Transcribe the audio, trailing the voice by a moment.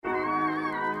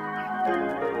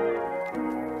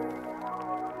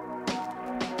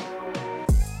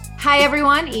Hi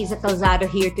everyone, Isa Calzado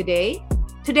here today.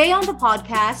 Today on the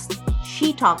podcast,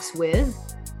 She Talks with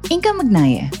Inka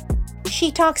Magnaye. She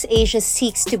Talks Asia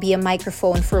seeks to be a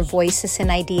microphone for voices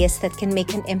and ideas that can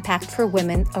make an impact for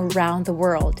women around the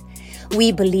world.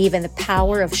 We believe in the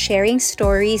power of sharing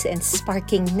stories and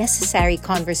sparking necessary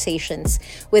conversations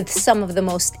with some of the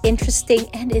most interesting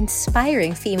and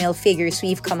inspiring female figures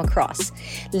we've come across.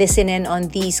 Listen in on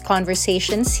these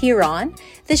conversations here on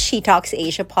the She Talks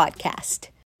Asia podcast.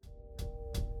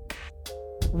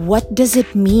 What does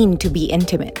it mean to be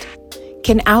intimate?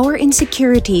 Can our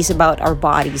insecurities about our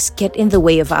bodies get in the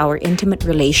way of our intimate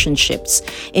relationships,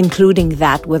 including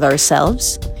that with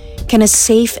ourselves? Can a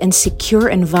safe and secure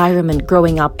environment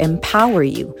growing up empower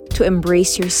you to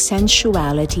embrace your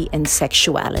sensuality and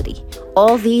sexuality?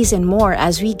 All these and more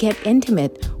as we get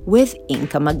intimate with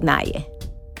Inka Magnaye.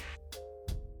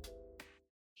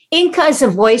 Inka is a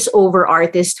voiceover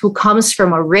artist who comes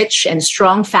from a rich and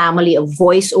strong family of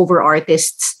voiceover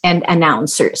artists and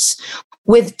announcers.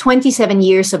 With 27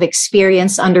 years of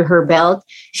experience under her belt,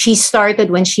 she started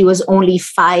when she was only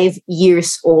 5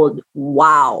 years old.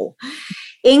 Wow.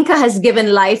 Inka has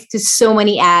given life to so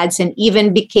many ads and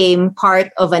even became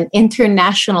part of an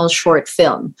international short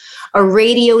film. A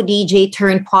radio DJ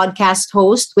turned podcast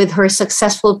host with her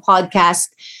successful podcast,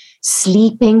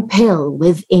 Sleeping Pill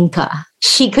with Inka.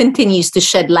 She continues to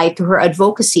shed light to her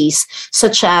advocacies,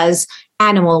 such as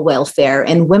animal welfare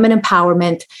and women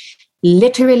empowerment,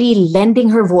 literally lending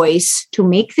her voice to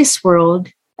make this world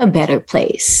a better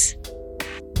place.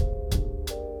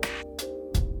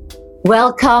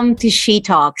 Welcome to She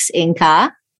Talks,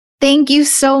 Inka. Thank you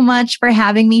so much for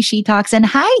having me, She Talks. And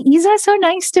hi, Isa. So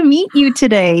nice to meet you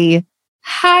today.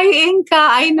 Hi, Inka.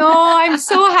 I know. I'm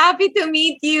so happy to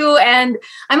meet you. And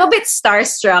I'm a bit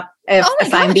starstruck,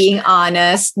 if I'm being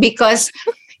honest, because,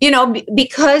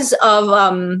 because of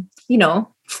my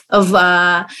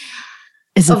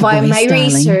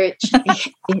research.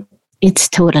 It's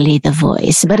totally the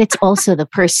voice, but it's also the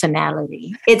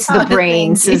personality. It's the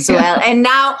brains as well. And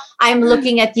now I'm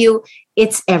looking at you.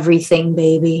 It's everything,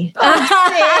 baby. Oh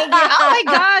my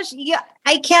gosh. Yeah,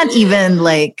 I can't even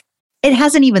it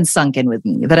hasn't even sunk in with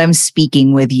me that I'm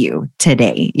speaking with you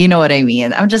today. You know what I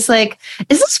mean? I'm just like,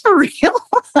 is this for real?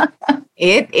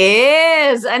 It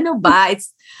is. Ano ba?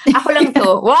 It's, ako lang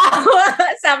to. Wow.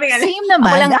 Sabi nga, same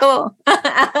naman. Ako lang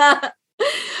to.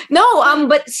 No,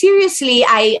 but seriously,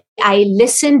 I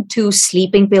listened to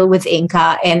Sleeping Pill with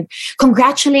Inka, and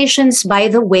congratulations, by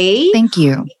the way. Thank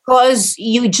you. Because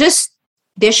you just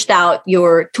dished out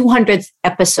your 200th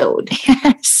episode.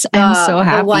 Yes, I'm so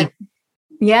happy.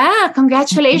 Yeah,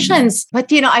 congratulations.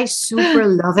 But, I super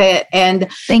love it. And,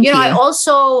 Thank you. I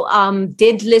also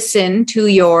did listen to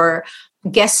your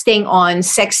guesting on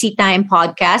Sexy Time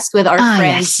podcast with our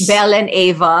friends, yes. Belle and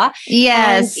Ava.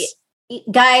 Yes. And,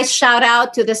 guys, shout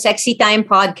out to the Sexy Time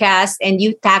podcast. And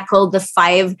you tackled the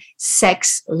 5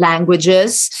 sex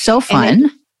languages. So fun.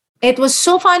 It was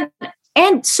so fun.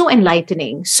 And so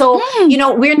enlightening. So,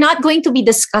 we're not going to be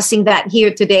discussing that here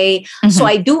today. Mm-hmm. So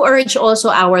I do urge also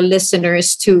our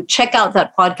listeners to check out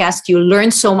that podcast. You'll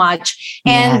learn so much.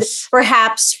 And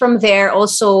perhaps from there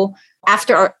also,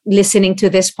 after listening to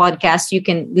this podcast, you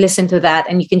can listen to that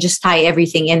and you can just tie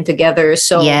everything in together.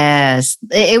 So yes,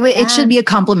 it should be a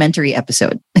complimentary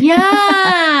episode.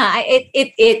 Yeah,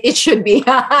 it should be.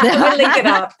 We'll link it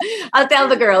up. I'll tell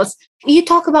the girls. You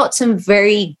talk about some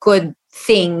very good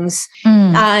things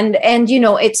and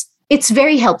it's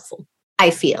very helpful, I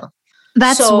feel.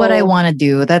 That's what I want to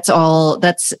do. That's all.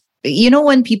 That's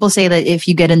when people say that if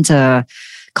you get into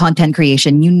content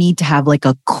creation, you need to have a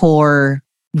core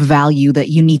value that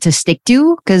you need to stick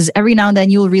to, because every now and then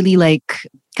you'll really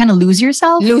kind of lose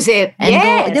yourself. Lose it. And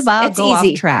yes. go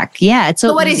easy. off track. Yeah. It's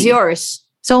so what is yours?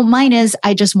 So mine is,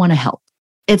 I just want to help.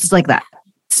 It's like that.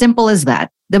 Simple as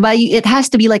that. It has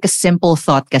to be a simple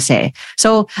thought kasi.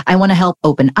 So I want to help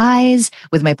open eyes.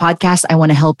 With my podcast, I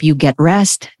want to help you get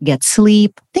rest, get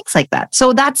sleep, things like that.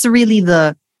 So that's really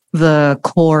the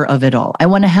core of it all. I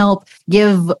want to help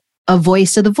give a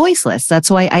voice to the voiceless.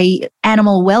 That's why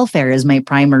animal welfare is my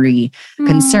primary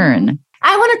concern.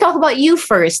 I want to talk about you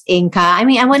first, Inka.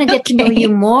 I want to get to know you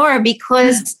more,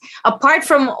 because apart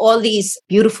from all these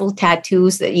beautiful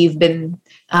tattoos that you've been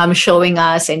showing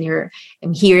us, and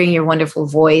I'm hearing your wonderful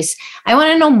voice, I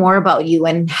want to know more about you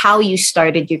and how you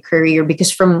started your career.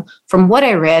 Because from what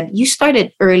I read, you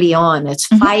started early on. It's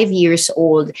 5 years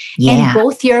old, and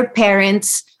both your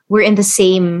parents were in the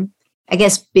same I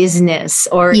guess, business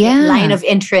or Yeah. line of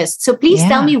interest. So please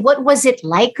tell Yeah. me, what was it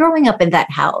like growing up in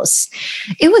that house?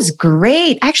 It was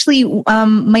great. Actually,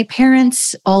 my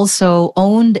parents also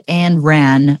owned and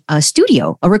ran a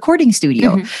studio, a recording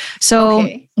studio. So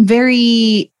Okay.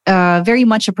 very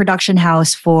much a production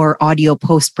house for audio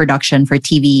post-production for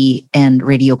TV and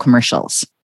radio commercials.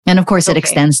 And of course, it Okay.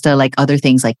 extends to like other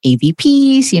things like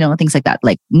AVPs, things like that,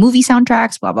 like movie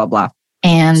soundtracks, blah, blah, blah.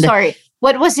 And Sorry,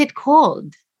 what was it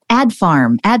called? Ad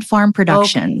Farm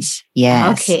Productions.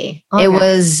 Yes. Okay. It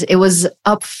was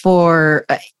up for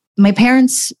my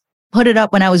parents put it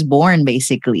up when I was born,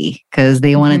 basically, because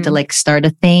they wanted to like start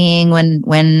a thing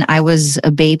when I was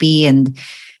a baby, and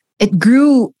it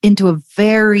grew into a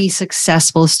very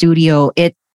successful studio.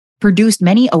 It produced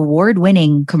many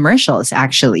award-winning commercials,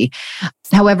 actually.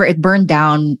 However, it burned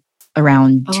down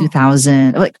around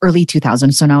 2000, like early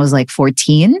 2000s. So when I was like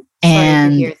 14. Sorry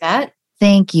to hear that.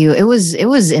 Thank you. It was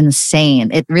insane.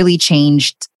 It really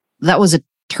changed. That was a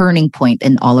turning point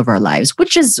in all of our lives,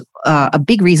 which is a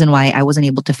big reason why I wasn't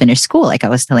able to finish school, like I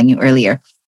was telling you earlier.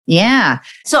 Yeah.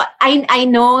 So I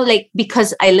know, like,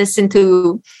 because I listened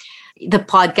to the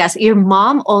podcast, your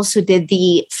mom also did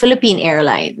the Philippine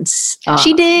Airlines.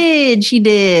 She did.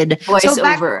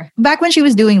 Voiceover. Back when she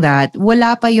was doing that,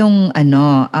 wala pa yung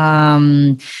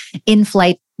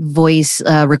in-flight voice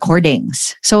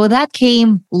recordings. So that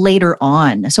came later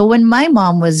on. So when my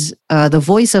mom was the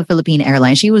voice of Philippine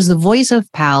Airlines, she was the voice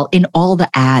of PAL in all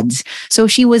the ads. So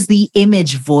she was the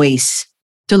image voice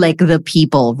to like the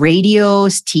people,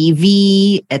 radios,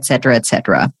 TV, etc.,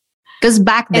 etc. Because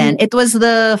back then it was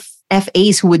the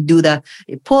FAs who would do the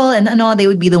pull and they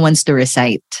would be the ones to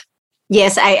recite.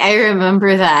 Yes, I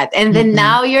remember that. And then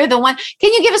now you're the one.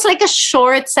 Can you give us like a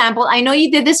short sample? I know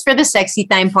you did this for the Sexy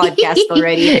Time podcast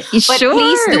already. But Sure.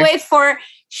 please do it for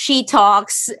She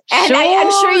Talks. And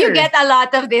I'm sure you get a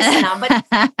lot of this now. But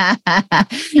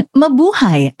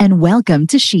Mabuhay and welcome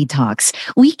to She Talks.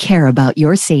 We care about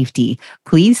your safety.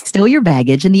 Please stow your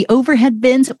baggage in the overhead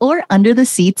bins or under the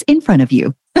seats in front of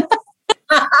you.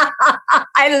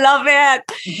 I love it.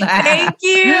 Thank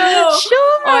you.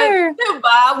 Sure.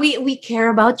 We care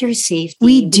about your safety.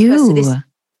 We do.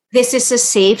 This is a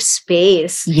safe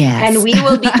space. Yes. And we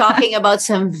will be talking about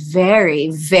some very,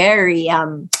 very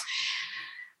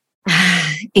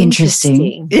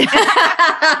interesting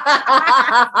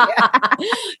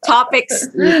topics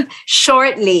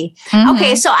shortly.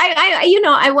 Okay, so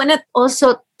I want to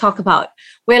also talk about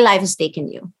where life has taken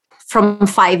you. From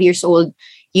 5 years old,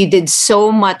 you did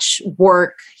so much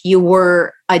work. You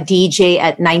were a DJ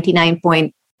at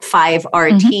 99.5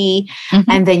 RT,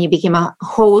 and then you became a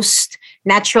host.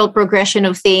 Natural progression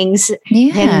of things.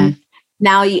 Yeah. And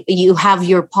now you have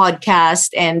your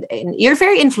podcast, and you're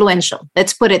very influential.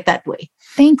 Let's put it that way.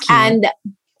 Thank you.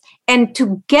 And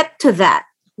to get to that,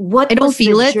 what I don't was the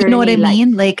feel it. You know what I journey like?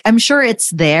 mean? Like, I'm sure it's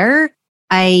there.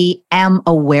 I am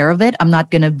aware of it. I'm not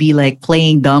going to be like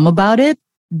playing dumb about it,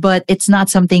 but it's not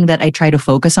something that I try to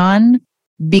focus on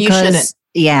because,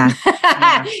 yeah.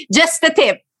 Just the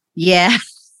tip. Yeah.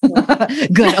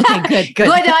 Good. Okay, good.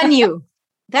 Good on you.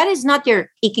 That is not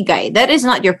your ikigai. That is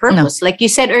not your purpose. No. Like you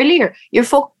said earlier,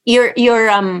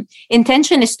 your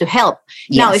intention is to help.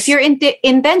 Yes. Now, if your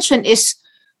intention is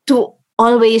to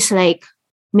always like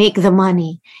make the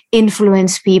money,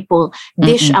 influence people,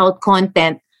 dish out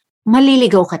content,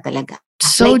 maliligaw ka talaga.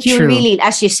 So like you true. really,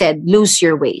 as you said, lose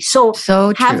your way. So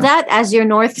have true. that as your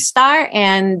North Star,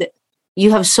 and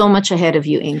you have so much ahead of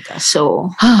you, Inka.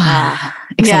 So,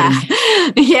 exciting.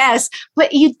 Yeah. Yes.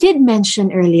 But you did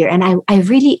mention earlier, and I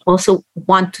really also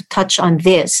want to touch on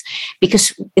this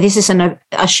because this is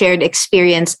a shared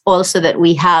experience also that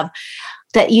we have,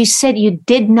 that you said you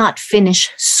did not finish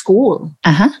school.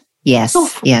 Yes. So,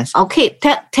 yes. Okay.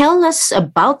 Tell us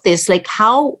about this. Like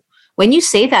how, when you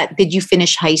say that, did you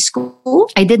finish high school?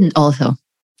 I didn't also.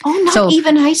 Oh, not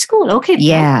even high school. Okay.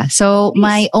 Yeah. So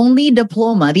my only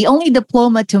diploma, the only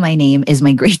diploma to my name is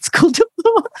my grade school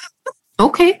diploma.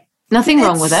 Okay. Nothing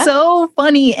wrong with that. So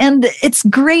funny. And it's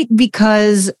great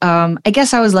because I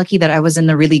guess I was lucky that I was in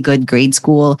a really good grade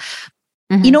school.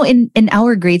 You know, in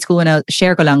our grade school, when I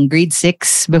share ko lang, grade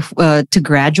 6, to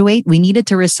graduate, we needed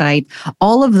to recite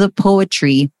all of the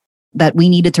poetry that we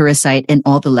needed to recite in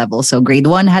all the levels. So grade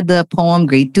 1 had the poem,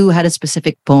 grade 2 had a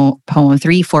specific poem,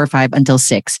 3, 4, 5 until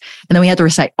 6. And then we had to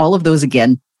recite all of those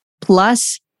again,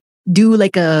 plus do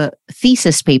like a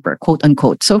thesis paper, quote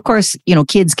unquote. So of course, you know,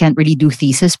 kids can't really do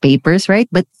thesis papers, right?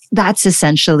 But that's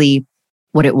essentially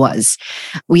what it was.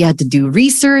 We had to do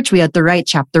research. We had to write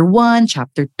chapter 1,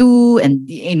 chapter 2, and,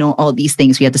 you know, all these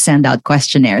things. We had to send out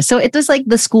questionnaires. So it was like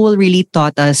the school really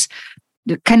taught us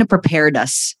kind of prepared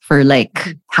us for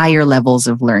like higher levels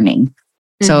of learning.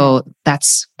 So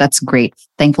that's great.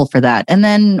 Thankful for that. And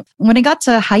then when I got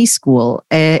to high school,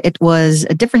 it was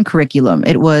a different curriculum.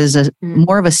 It was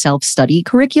more of a self-study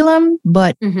curriculum,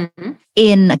 but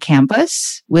in a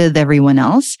campus with everyone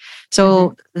else.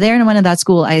 So there in one of that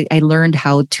school, I learned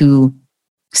how to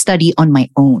study on my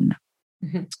own,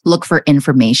 look for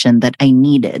information that I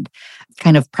needed,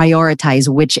 kind of prioritize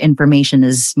which information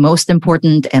is most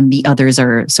important and the others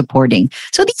are supporting.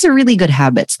 So these are really good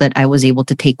habits that I was able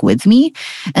to take with me.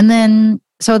 And then,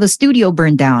 so the studio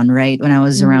burned down, right? When I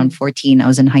was around 14, I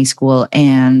was in high school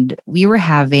and we were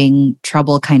having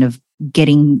trouble kind of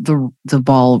getting the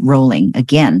ball rolling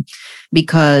again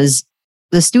because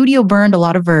the studio burned. A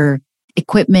lot of our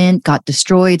equipment got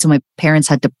destroyed. So my parents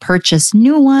had to purchase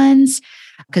new ones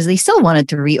because they still wanted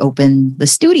to reopen the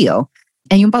studio.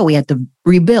 And we had to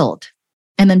rebuild.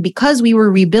 And then because we were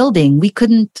rebuilding, my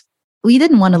parents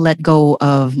didn't want to let go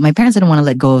of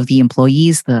the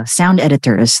employees, the sound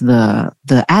editors, the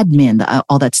admin,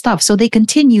 all that stuff. So they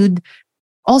continued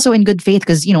also in good faith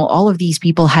because, all of these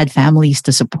people had families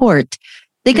to support.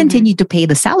 They continued to pay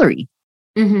the salary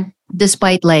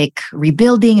despite like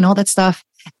rebuilding and all that stuff.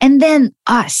 And then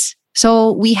us.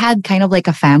 So we had kind of like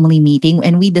a family meeting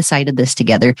and we decided this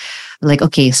together. Like,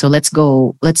 okay, so let's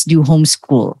do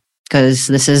homeschool because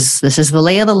this is the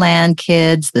lay of the land,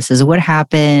 kids. This is what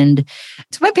happened.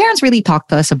 So my parents really talked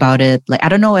to us about it. Like, I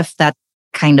don't know if that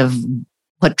kind of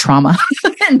put trauma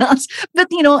in us, but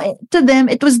to them,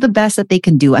 it was the best that they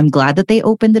can do. I'm glad that they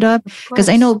opened it up because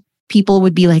I know people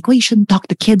would be like, well, you shouldn't talk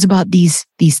to kids about these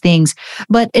things.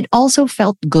 But it also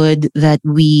felt good that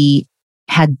we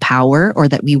had power or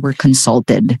that we were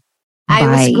consulted. I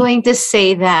was going to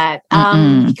say that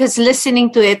because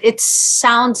listening to it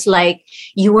sounds like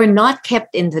you were not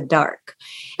kept in the dark.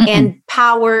 And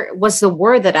power was the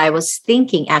word that I was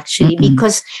thinking actually,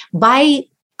 because by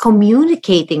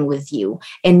communicating with you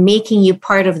and making you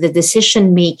part of the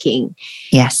decision making,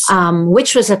 yes,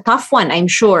 which was a tough one, I'm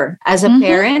sure, as a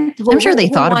parent. I'm sure they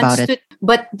thought about it.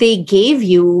 But they gave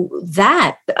you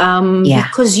that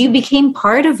because you became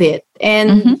part of it.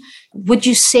 And would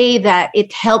you say that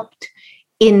it helped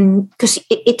because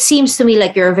it seems to me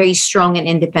like you're a very strong and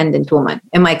independent woman.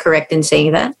 Am I correct in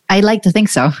saying that? I like to think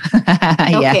so.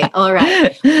 Okay, all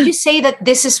right. Would you say that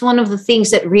this is one of the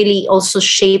things that really also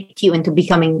shaped you into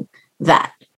becoming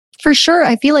that? For sure.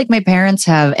 I feel like my parents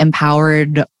have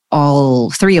empowered all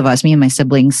three of us, me and my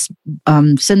siblings,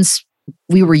 since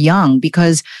we were young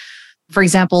because, for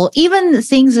example, even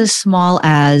things as small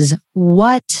as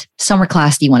what summer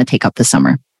class do you want to take up this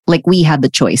summer? Like we had the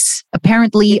choice.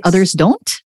 Apparently others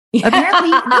don't. Yeah. Apparently,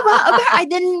 I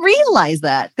didn't realize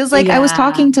that because I was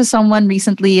talking to someone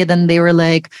recently and then they were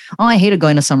like, oh, I hated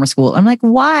going to summer school. I'm like,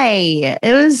 why?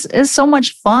 It's so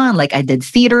much fun. Like I did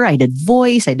theater, I did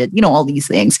voice, I did, all these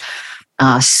things,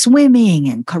 swimming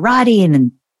and karate.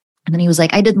 And then he was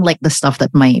like, I didn't like the stuff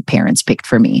that my parents picked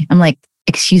for me. I'm like,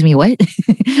 excuse me, what?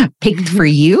 Picked for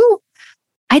you?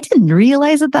 I didn't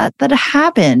realize that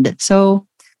happened. So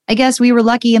I guess we were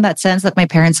lucky in that sense that my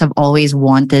parents have always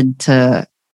wanted to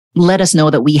let us know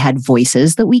that we had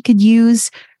voices that we could use,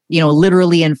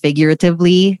 literally and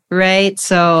figuratively, right?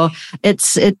 So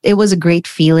it was a great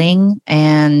feeling.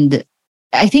 And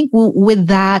I think with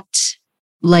that,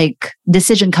 like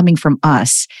decision coming from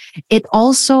us, it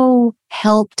also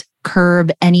helped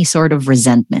curb any sort of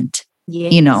resentment.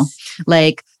 Yes.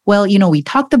 Like, well, we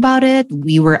talked about it.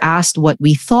 We were asked what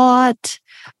we thought.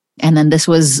 And then this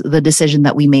was the decision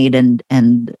that we made and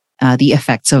the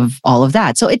effects of all of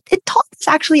that. So it taught us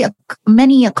actually a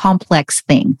complex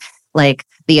thing, like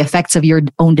the effects of your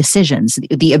own decisions,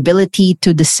 the ability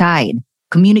to decide,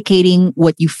 communicating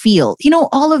what you feel,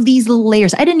 all of these little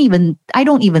layers. I don't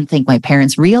even think my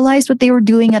parents realized what they were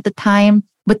doing at the time,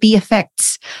 but the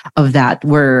effects of that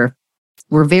were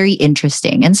very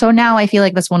interesting. And so now I feel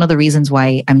like that's one of the reasons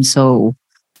why I'm so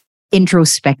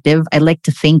introspective. I like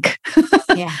to think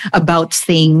about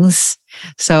things.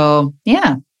 So,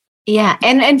 yeah. Yeah.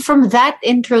 And from that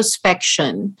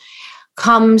introspection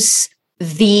comes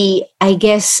the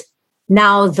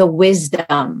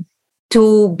wisdom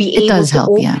to be able to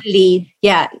openly,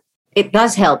 it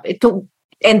does help.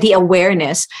 And the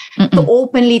awareness to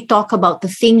openly talk about the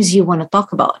things you want to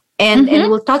talk about. And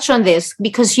we'll touch on this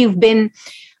because you've been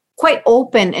quite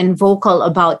open and vocal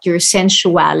about your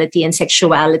sensuality and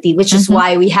sexuality, which is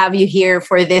why we have you here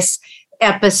for this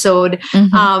episode.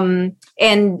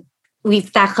 And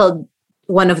we've tackled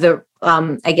one of the,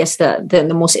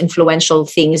 the most influential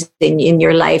things in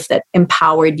your life that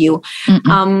empowered you.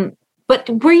 But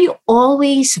were you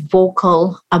always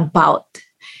vocal about,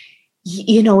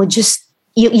 just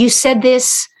you said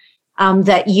this,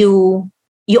 that you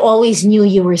always knew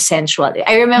you were sensual.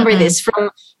 I remember this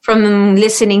from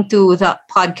listening to the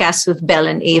podcast with Belle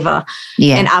and Ava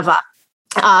and Ava.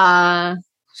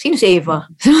 Sino's Ava?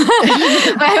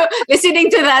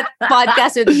 Listening to that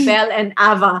podcast with Belle and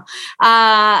Ava,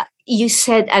 you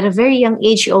said at a very young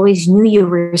age, you always knew you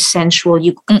were sensual.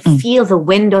 You could feel the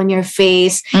wind on your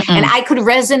face. And I could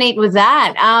resonate with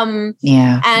that.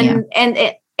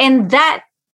 And that,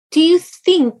 do you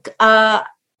think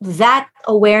that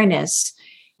awareness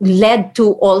led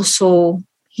to also,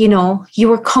 you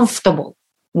were comfortable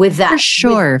with that?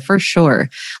 For sure.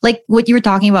 Like what you were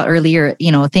talking about earlier,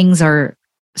 things are,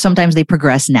 sometimes they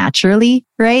progress naturally,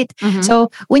 right?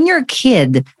 So when you're a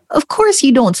kid, of course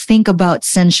you don't think about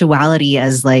sensuality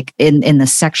as like in a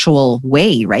sexual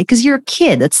way, right? Because you're a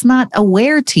kid, it's not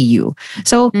aware to you.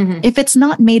 So if it's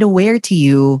not made aware to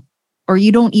you, or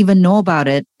you don't even know about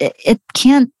it, it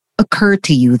can't occur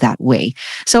to you that way.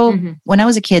 So when I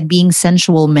was a kid, being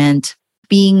sensual meant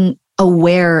being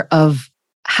aware of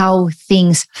how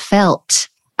things felt.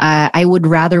 I would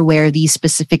rather wear these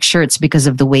specific shirts because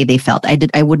of the way they felt.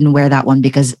 I wouldn't wear that one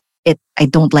because I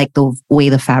don't like the way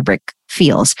the fabric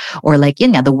feels, or like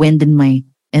the wind in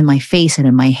my face and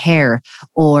in my hair.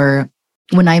 Or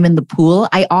when I'm in the pool,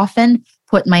 I often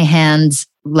put my hands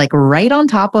like right on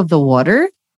top of the water,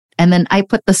 and then I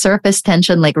put the surface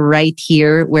tension like right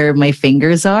here where my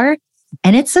fingers are.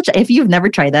 And it's if you've never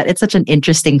tried that, it's such an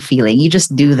interesting feeling. You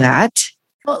just do that.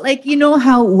 Well, like,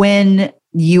 how when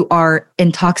you are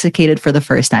intoxicated for the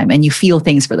first time and you feel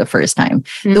things for the first time,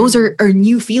 those are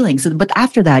new feelings. But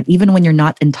after that, even when you're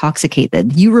not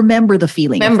intoxicated, you remember the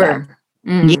feeling.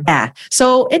 Yeah.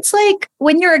 So it's like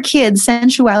when you're a kid,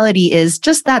 sensuality is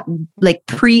just that like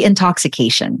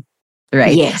pre-intoxication,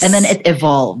 right? Yes. And then it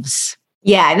evolves.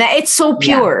 Yeah, it's so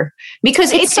pure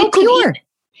because it's so pure.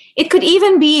 It could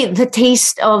even be the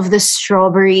taste of the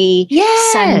strawberry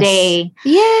sundae.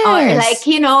 Yes. Or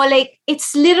like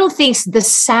it's little things, the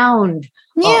sound.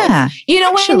 Yeah.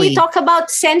 When you talk about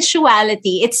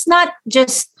sensuality, it's not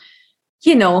just,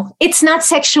 it's not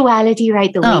sexuality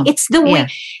right away. Oh, it's the way.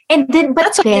 And then, but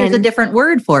that's why there's a different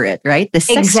word for it, right? The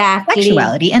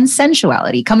sexuality and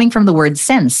sensuality coming from the word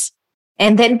sense.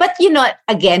 And then, but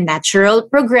again, natural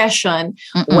progression.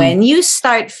 When you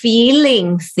start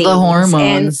feeling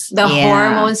things, the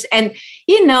hormones, and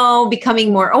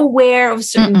becoming more aware of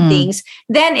certain things,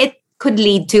 then it could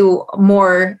lead to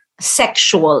more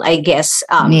sexual, I guess,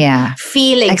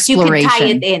 feelings. You could tie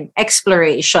it in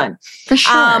exploration. For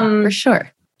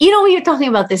sure. When you're talking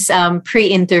about this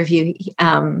pre-interview,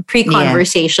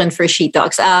 pre-conversation for She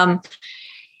Talks, I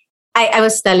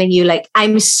was telling you, like,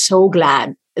 I'm so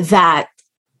glad that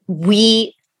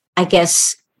we, I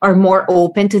guess, are more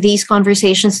open to these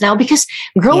conversations now, because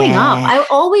growing up, I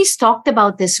always talked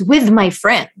about this with my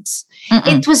friends.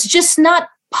 It was just not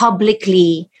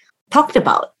publicly talked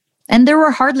about. And there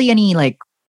were hardly any like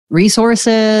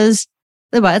resources.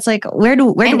 It's like, where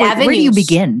do you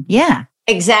begin? Yeah.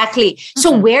 Exactly.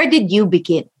 So where did you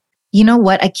begin? You know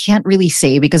what? I can't really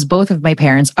say because both of my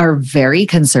parents are very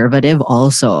conservative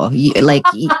also. Like,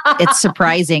 it's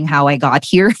surprising how I got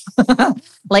here.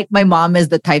 Like, my mom is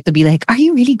the type to be like, are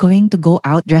you really going to go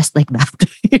out dressed like that?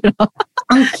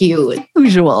 I'm cute.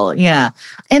 Usual, yeah.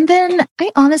 And then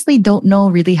I honestly don't know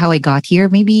really how I got here.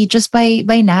 Maybe just by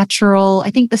natural.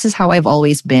 I think this is how I've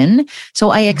always been. So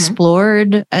I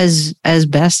explored as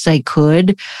best I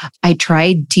could. I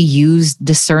tried to use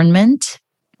discernment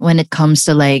when it comes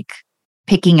to like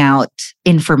picking out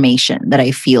information that I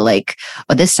feel like,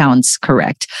 oh, this sounds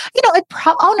correct.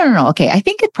 No. Okay. I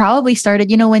think it probably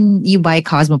started, when you buy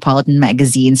Cosmopolitan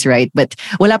magazines, right? But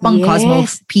wala pang Cosmo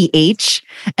PH.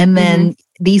 And then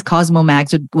these Cosmo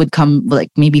mags would come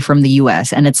like maybe from the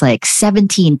US, and it's like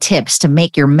 17 tips to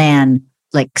make your man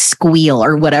like squeal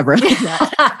or whatever.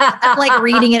 I'm like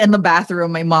reading it in the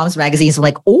bathroom, my mom's magazines. I'm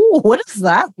like, oh, what does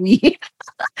that mean?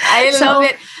 I love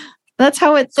it. That's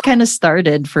how it kind of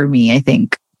started for me, I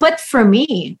think. But for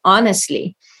me,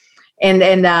 honestly, and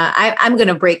I'm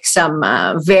gonna break some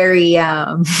very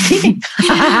let's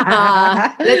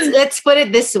put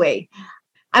it this way.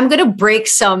 I'm gonna break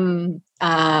some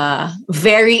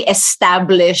very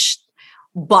established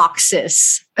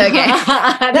boxes, okay,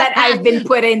 that I've been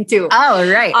put into.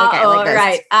 Oh, right. Okay,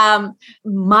 right.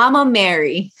 Mama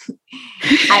Mary.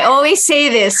 I always say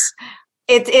this.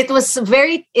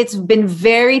 It's been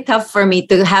very tough for me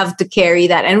to have to carry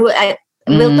that. And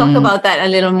we'll talk about that a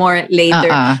little more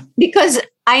later because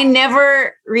I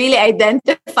never really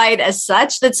identified as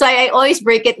such. That's why I always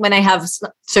break it when I have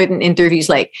certain interviews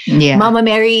like Mama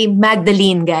Mary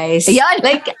Magdalene, guys. Yeah.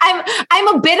 Like I'm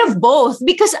a bit of both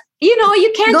because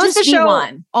you can't Goes just to be show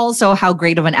one. also how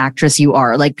great of an actress you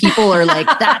are. Like people are like,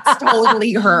 that's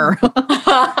totally her.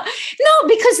 No,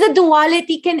 because the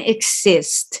duality can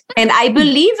exist. And I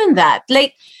believe in that.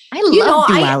 Like, I love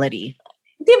duality.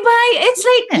 Diba? It's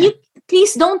like, Yeah. you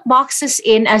please don't box us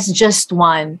in as just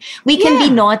one. We can be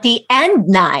naughty and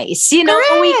nice. We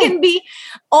can be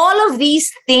all of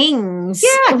these things.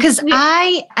 Yeah, because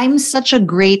I'm such a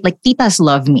great, like, titas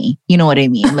love me. You know what I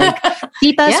mean? Like,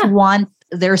 titas want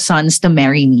their sons to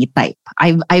marry me type.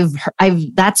 I've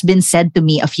that's been said to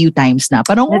me a few times na.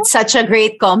 Parang, that's such a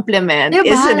great compliment, diba?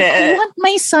 Isn't it? I want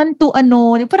my son to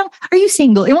parang, are you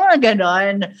single? Yung mga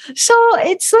ganon. So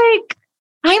it's like,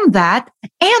 I'm that,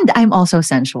 and I'm also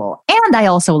sensual, and I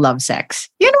also love sex.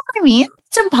 You know what I mean?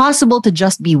 It's impossible to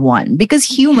just be one because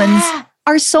humans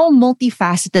are so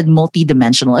multifaceted,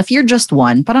 multidimensional. If you're just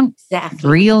one, parang,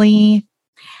 really?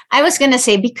 I was gonna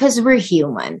say because we're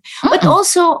human, but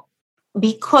also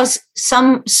because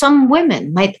some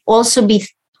women might also be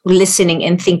listening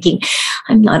and thinking,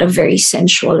 I'm not a very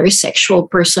sensual or sexual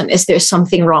person. Is there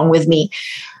something wrong with me?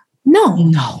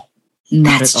 No.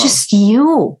 That's just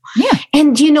you. Yeah.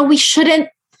 And we shouldn't,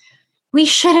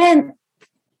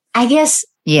 I guess,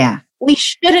 we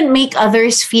shouldn't make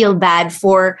others feel bad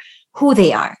for who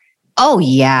they are. Oh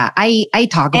yeah. I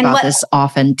talk about this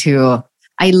often too.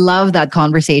 I love that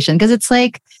conversation because it's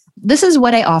like, this is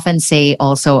what I often say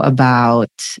also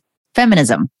about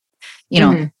feminism.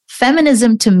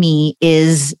 Feminism to me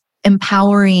is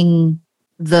empowering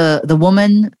the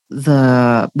woman,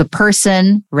 the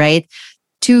person, right?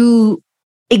 To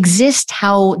exist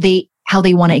how they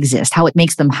want to exist, how it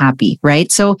makes them happy,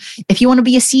 right? So if you want to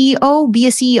be a CEO, be a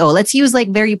CEO. Let's use like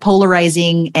very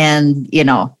polarizing and,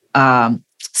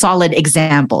 solid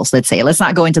examples, let's say. Let's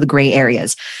not go into the gray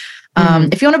areas.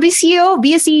 If you want to be CEO,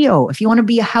 be a CEO. If you want to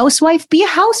be a housewife, be a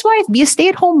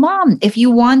stay-at-home mom. If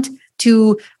you want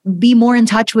to be more in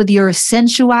touch with your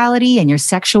sensuality and your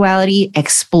sexuality,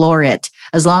 explore it.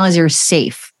 As long as you're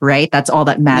safe, right? That's all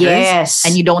that matters. Yes.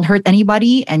 And you don't hurt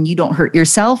anybody and you don't hurt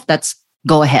yourself,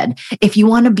 go ahead. If you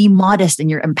want to be modest and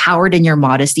you're empowered in your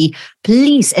modesty,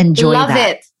 please enjoy that. Love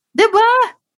it. Diba?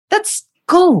 That's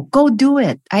go do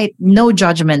it. No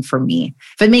judgment from me.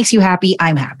 If it makes you happy,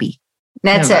 I'm happy.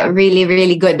 That's a really,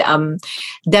 really good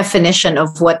definition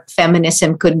of what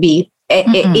feminism could be.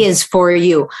 It is for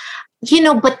you.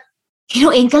 But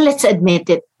Inka, let's admit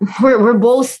it. We're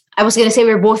both, I was going to say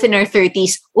we're both in our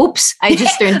 30s. Oops, I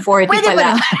just turned 40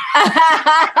 pala.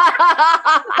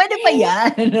 Pwede pa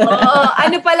yan.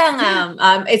 Ano pa lang,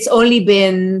 it's only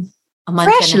been a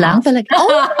month fresh and a half. Lang talaga.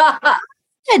 Oh,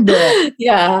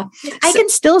 yeah. I can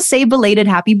still say belated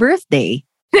happy birthday.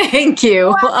 Thank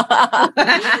you.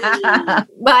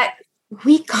 But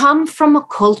we come from a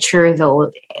culture,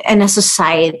 though, and a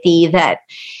society that,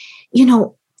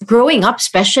 growing up,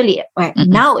 especially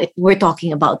now, we're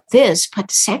talking about this,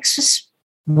 but sex is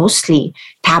mostly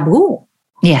taboo.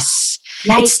 Yes,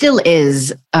 it still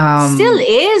is.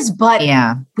 But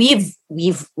we're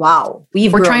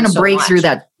trying to break through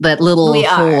that little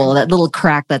hole, that little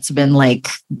crack that's been like,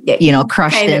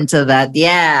 crushed into that.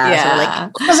 Yeah.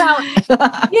 So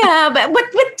but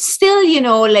still,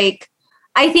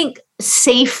 I think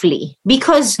safely,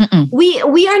 because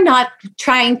we are not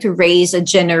trying to raise a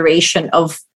generation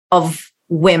of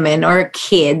women or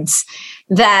kids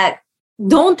that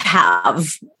don't have,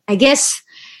 I guess,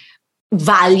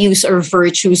 values or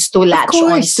virtues to latch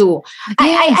on to. Yes.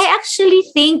 I actually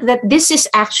think that this is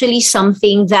actually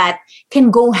something that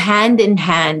can go hand in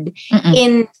hand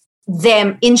in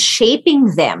them, in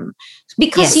shaping them.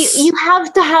 Because you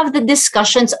have to have the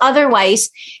discussions. Otherwise,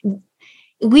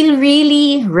 we'll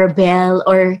really rebel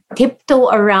or tiptoe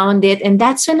around it. And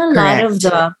that's when a lot of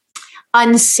the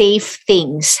unsafe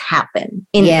things happen,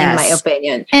 in my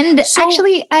opinion. And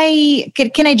actually,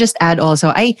 can I just add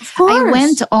also, I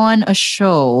went on a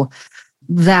show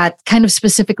that kind of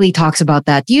specifically talks about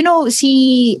that.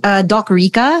 See Doc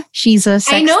Rica? She's a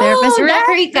sex therapist. Doc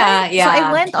Rica, yeah. So I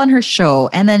went on her show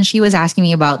and then she was asking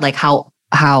me about like how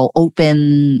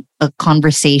open a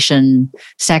conversation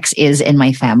sex is in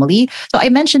my family. So I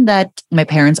mentioned that my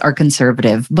parents are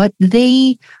conservative, but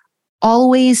they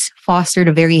always fostered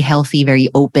a very healthy, very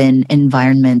open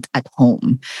environment at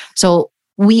home. So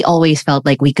we always felt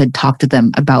like we could talk to them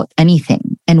about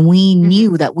anything. And we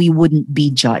knew that we wouldn't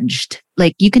be judged.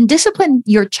 Like you can discipline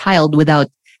your child without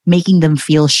making them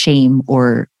feel shame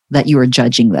or that you are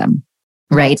judging them.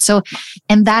 Right. So,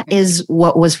 and that is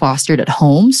what was fostered at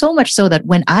home. So much so that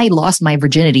when I lost my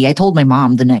virginity, I told my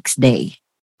mom the next day.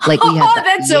 Like we had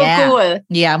that's so cool.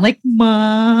 Yeah. I'm like,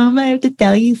 Mom, I have to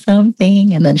tell you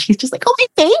something. And then she's just like, oh, my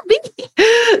baby.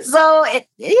 So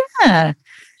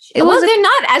They're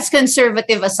not as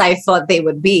conservative as I thought they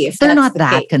would be. If they're not the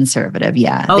that case. conservative.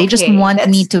 Yeah. Okay, they just want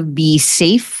me to be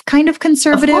safe, kind of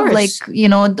conservative. Of course.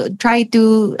 Like, try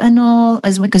to,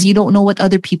 because you don't know what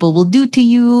other people will do to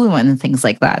you and things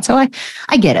like that. So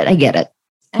I get it.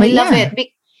 I love it.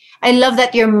 I love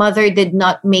that your mother did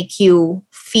not make you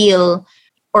feel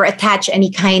or attach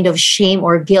any kind of shame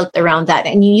or guilt around that.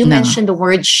 And you mentioned the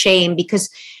word shame, because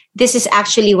this is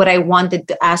actually what I wanted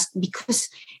to ask, because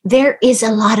there is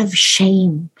a lot of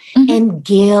shame and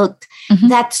guilt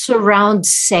that surrounds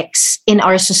sex in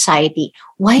our society.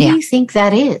 Why do you think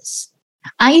that is?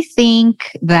 I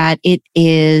think that it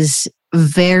is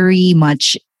very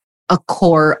much a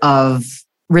core of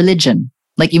religion,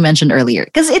 like you mentioned earlier.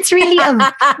 Because it's really,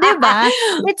 diba?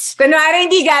 It's... Kunwari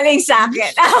hindi galing sa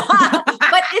akin.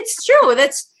 But it's true.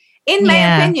 That's, in my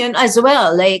opinion as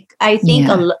well. Like, I think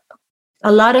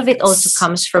a lot of it also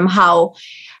comes from how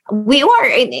we are,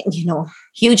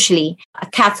 hugely a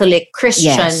Catholic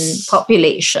Christian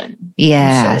population.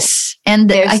 Yes. So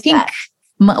and I think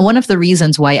one of the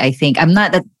reasons why I think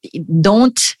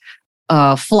don't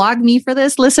flog me for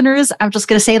this, listeners. I'm just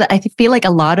going to say that I feel like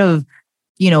a lot of,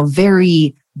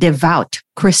 very devout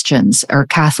Christians or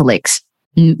Catholics,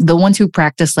 the ones who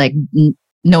practice like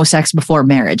no sex before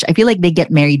marriage, I feel like they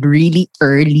get married really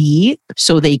early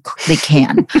so they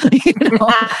can.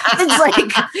 It's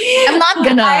like, I'm not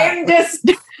gonna.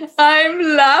 I'm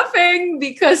laughing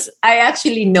because I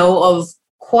actually know of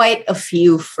quite a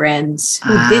few friends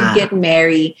who did get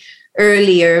married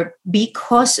earlier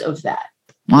because of that.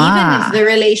 Even if the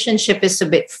relationship is a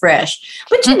bit fresh,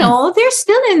 but they're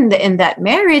still in that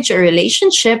marriage or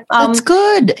relationship. That's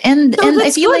good, and I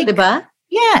feel like, diba?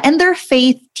 Yeah, and their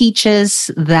faith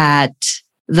teaches that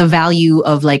the value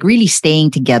of like really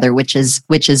staying together, which is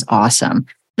awesome.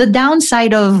 The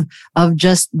downside of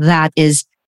just that is,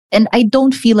 and I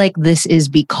don't feel like this is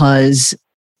because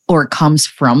or comes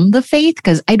from the faith,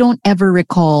 because I don't ever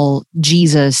recall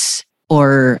Jesus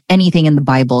or anything in the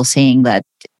Bible saying that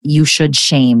you should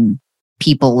shame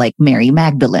people like Mary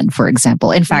Magdalene, for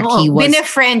example. In fact, he was...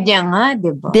 Binefriend niya nga,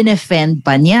 diba? Binefriend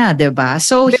pa niya, diba?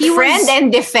 So he was... Befriend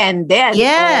and defended.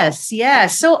 Yes.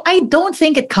 So I don't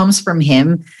think it comes from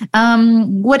him.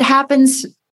 What happens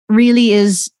really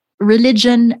is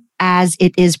religion as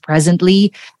it is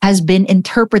presently has been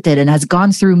interpreted and has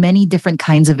gone through many different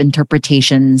kinds of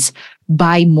interpretations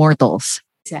by mortals.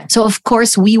 Exactly. So, of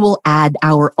course, we will add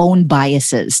our own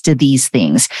biases to these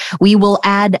things. We will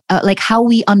add like how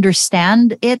we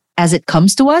understand it as it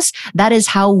comes to us. That is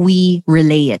how we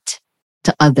relay it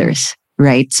to others,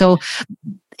 right? So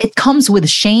it comes with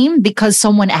shame because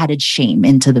someone added shame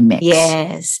into the mix.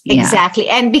 Yes, exactly.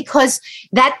 And because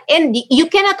and you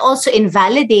cannot also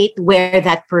invalidate where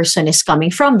that person is coming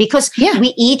from, because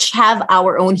we each have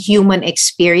our own human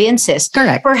experiences.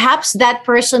 Correct. Perhaps that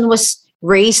person was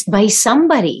raised by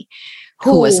somebody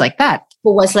who was like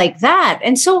that.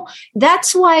 And so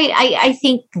that's why I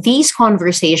think these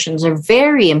conversations are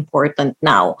very important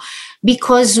now,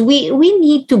 because we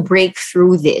need to break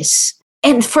through this.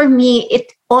 And for me,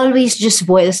 it always just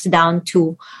boils down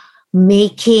to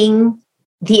making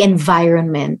the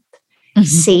environment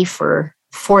safer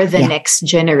for the next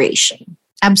generation.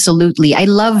 Absolutely. I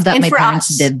love that my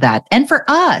parents did that. And for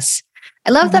us, I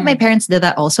love that my parents did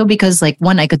that also, because like,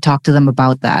 one, I could talk to them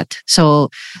about that. So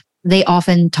they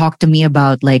often talk to me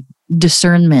about like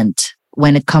discernment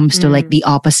when it comes to like the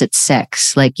opposite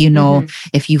sex. Like,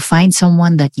 if you find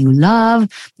someone that you love,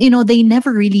 they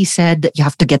never really said that you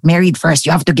have to get married first.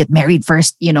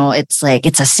 It's like,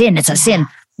 it's a sin.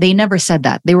 They never said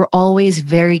that. They were always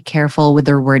very careful with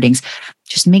their wordings.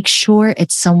 Just make sure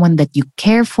it's someone that you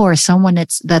care for, someone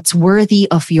that's worthy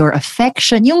of your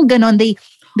affection. Yung ganon,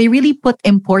 they really put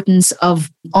importance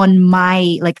on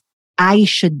my, like, I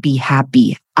should be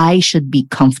happy. I should be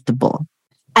comfortable.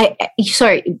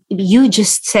 Sorry, you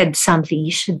just said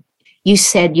something. You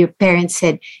said your parents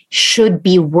said should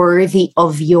be worthy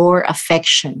of your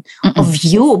affection, of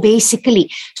you, basically.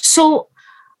 So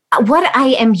what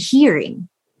I am hearing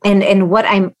and what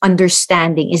I'm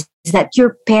understanding is that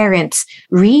your parents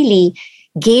really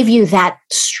gave you that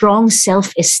strong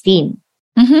self-esteem.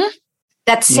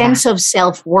 That sense of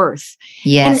self-worth.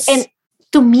 Yes. And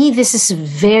to me, this is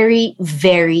very,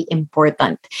 very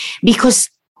important, because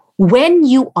when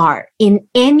you are in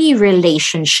any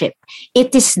relationship,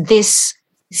 it is this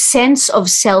sense of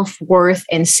self-worth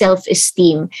and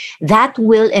self-esteem that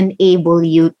will enable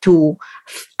you to,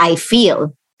 I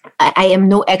feel, I am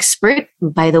no expert,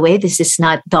 by the way. This is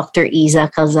not Dr.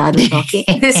 Isa Calzado talking.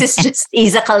 This is just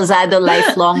Isa Calzado,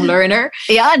 lifelong learner.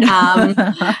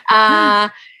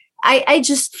 I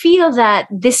just feel that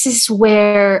this is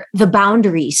where the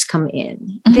boundaries come in.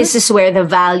 Mm-hmm. This is where the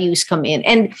values come in.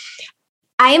 And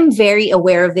I am very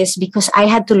aware of this because I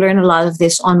had to learn a lot of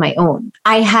this on my own.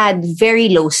 I had very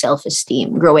low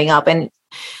self-esteem growing up. And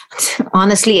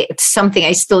honestly, it's something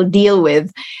I still deal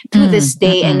with to this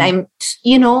day. And I'm,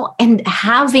 and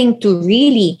having to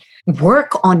really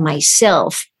work on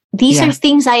myself. These are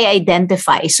things I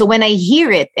identify. So when I hear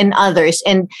it in others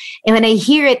and when I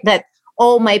hear it that,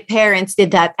 oh, my parents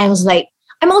did that, I was like,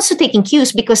 I'm also taking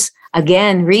cues because,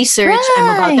 again, research, right.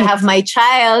 I'm about to have my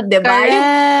child. Diba?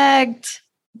 Correct.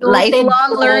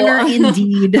 Lifelong learner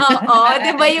indeed.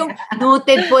 Diba yung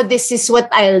noted po, this is what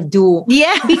I'll do.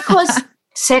 Yeah. Because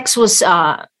sex was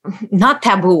not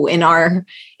taboo in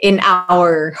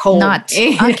our home. Not.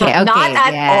 Okay. Not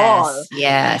at all.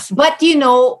 Yes. But,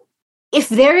 if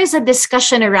there is a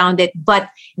discussion around it, but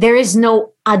there is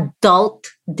no adult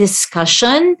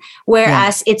discussion,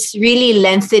 whereas it's really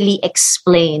lengthily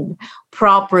explained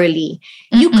properly,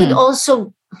 you could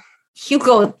also, you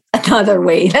go another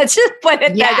way. Let's just put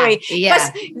it that way.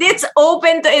 Because it's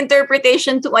open to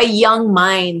interpretation to a young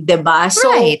mind, diba?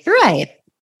 So, right.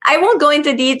 I won't go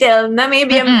into detail. Na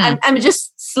maybe I'm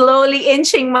just slowly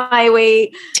inching my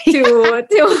way to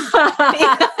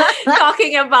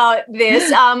talking about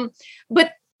this.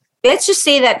 But let's just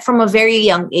say that from a very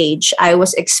young age, I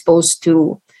was exposed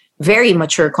to very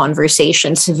mature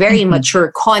conversations, very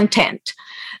mature content.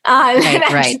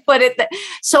 Right. Put it.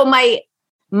 So my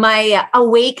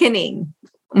awakening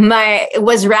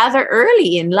was rather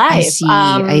early in life.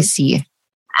 I see.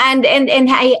 And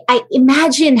I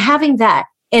imagine having that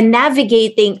and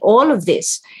navigating all of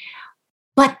this.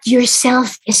 But your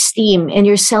self-esteem and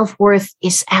your self-worth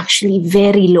is actually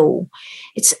very low.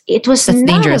 It was not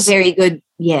dangerous. A very good.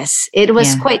 Yes, it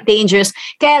was quite dangerous.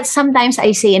 Kaya sometimes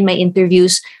I say in my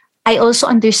interviews, I also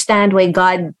understand why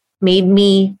God made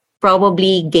me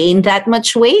probably gain that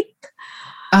much weight.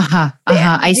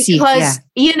 I see. Because,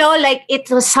 it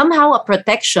was somehow a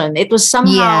protection. It was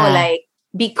somehow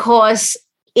because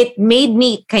it made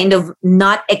me kind of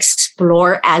not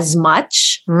explore as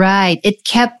much. Right. It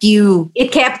kept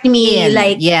me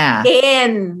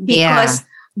in because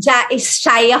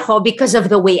shy ako because of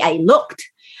the way I looked.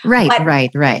 Right, but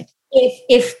right.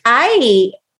 If I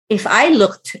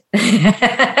looked,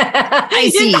 I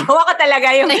see. If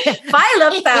I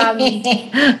looked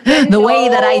the way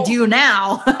that I do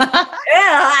now.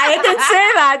 I didn't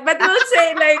say that, but we'll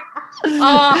say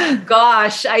oh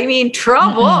gosh, I mean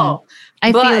trouble.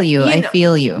 I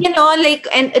feel you.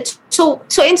 And it's so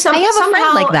in some. I have a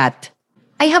friend like that.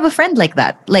 I have a friend like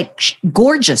that,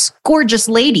 gorgeous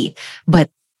lady,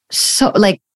 but so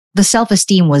the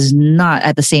self-esteem was not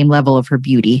at the same level of her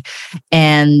beauty.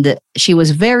 And she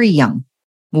was very young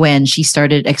when she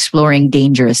started exploring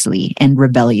dangerously and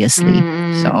rebelliously.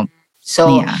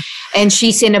 So and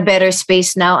she's in a better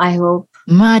space now, I hope.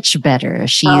 Much better.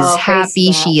 She is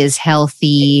happy. She is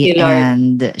healthy.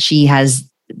 And she has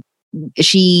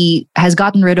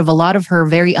gotten rid of a lot of her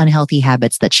very unhealthy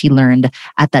habits that she learned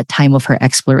at that time of her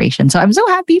exploration. So I'm so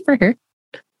happy for her.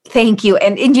 Thank you.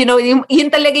 And yun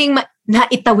talaga yung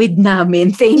naitawid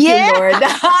namin. Thank you, Lord.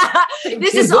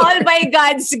 This is all by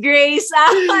God's grace.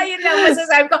 Yun lang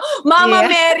masasabi ko. Mama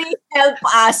Mary, help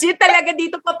us. Yun talaga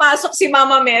dito papasok si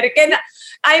Mama Mary. Kaya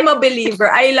I'm a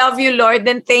believer. I love you, Lord.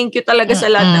 And thank you talaga sa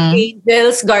lahat ng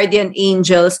angels, guardian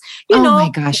angels. Oh my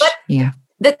gosh.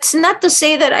 That's not to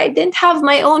say that I didn't have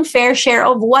my own fair share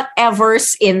of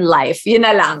whatever's in life. Yun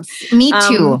na lang. Me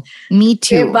too.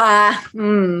 Diba?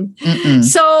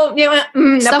 So,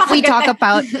 stuff we talk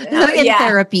about in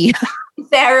therapy.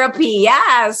 Therapy,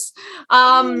 yes.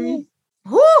 But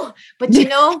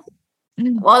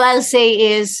all I'll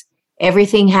say is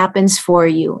everything happens for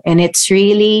you. And it's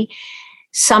really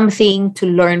something to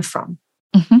learn from.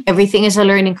 Everything is a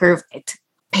learning curve.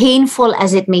 Painful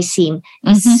as it may seem,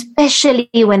 especially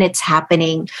when it's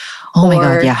happening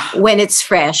when it's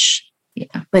fresh.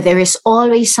 Yeah. But there is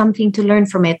always something to learn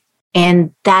from it.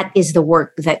 And that is the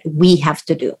work that we have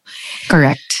to do.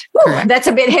 Correct. That's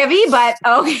a bit heavy, but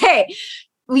okay.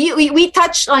 We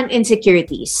touched on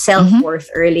insecurities, self-worth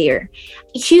earlier.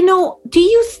 Do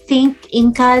you think,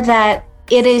 Inka, that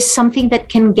it is something that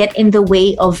can get in the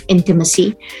way of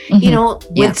intimacy,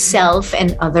 with self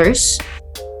and others?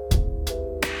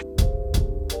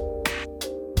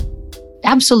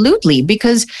 Absolutely.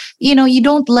 Because, you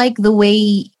don't like the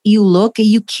way you look,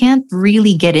 you can't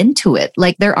really get into it.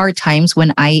 There are times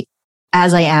when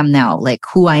as I am now,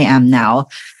 who I am now,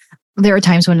 there are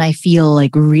times when I feel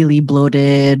like really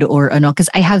bloated or no, because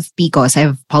I have PCOS, I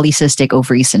have polycystic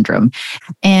ovary syndrome.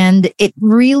 And it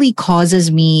really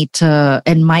causes me to,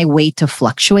 and my weight to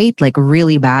fluctuate like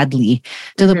really badly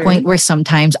to the point where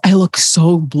sometimes I look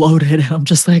so bloated. I'm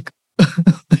just like,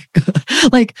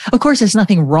 like, of course, there's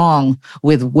nothing wrong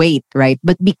with weight, right?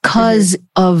 But because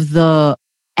of the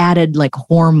added like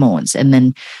hormones, and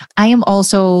then I am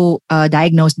also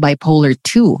diagnosed bipolar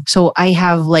too, so I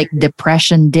have like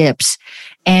depression dips,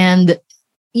 and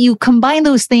you combine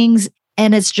those things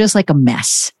and it's just like a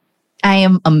mess. I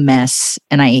am a mess,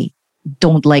 and I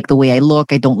don't like the way I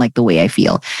look. I don't like the way I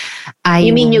feel.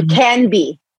 You mean you can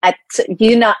be at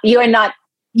you are not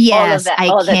yes, all of that I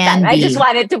all the can time. be. I just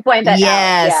wanted to point that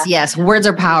out. Yes, words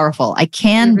are powerful. I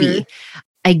can be.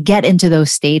 I get into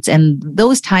those states, and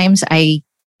those times I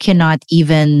cannot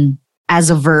even, as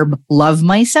a verb, love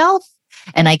myself.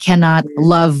 And I cannot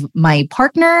love my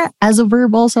partner as a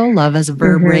verb also. Love as a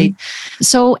verb, right?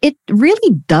 So it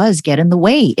really does get in the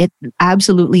way. It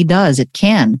absolutely does. It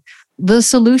can. The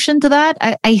solution to that,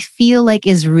 I feel like,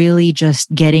 is really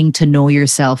just getting to know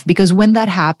yourself. Because when that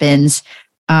happens,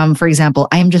 for example,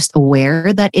 I'm just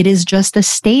aware that it is just a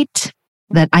state,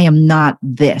 that I am not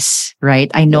this, right?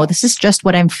 I know this is just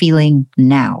what I'm feeling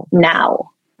now.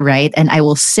 Right. And I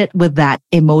will sit with that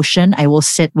emotion. I will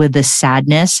sit with the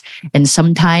sadness. And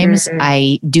sometimes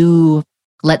I do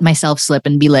let myself slip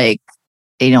and be like,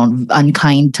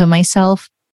 unkind to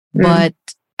myself. But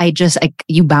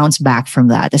you bounce back from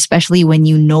that, especially when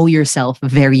you know yourself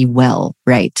very well.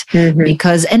 Right.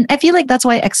 Because, and I feel like that's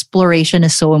why exploration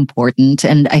is so important.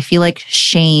 And I feel like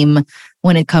shame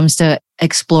when it comes to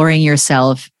exploring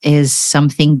yourself is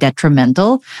something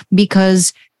detrimental,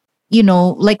 because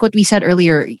like what we said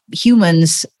earlier,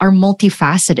 humans are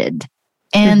multifaceted.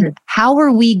 And how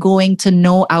are we going to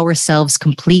know ourselves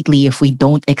completely if we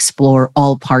don't explore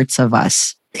all parts of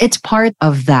us? It's part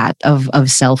of that,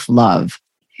 of self-love.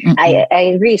 I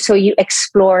agree. So you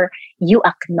explore, you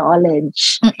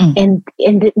acknowledge, and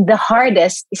the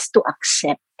hardest is to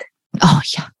accept. Oh,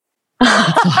 yeah.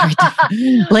 It's so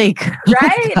hard. Like,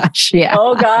 right?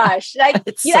 Oh gosh. Like,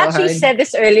 it's you so actually hard. Said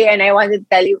this earlier, and I wanted to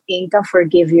tell you, Inka,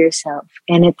 forgive yourself.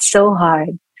 And it's so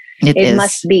hard. It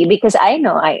must be, because I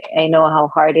know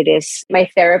how hard it is. My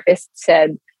therapist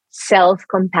said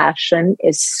self-compassion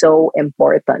is so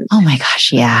important. Oh my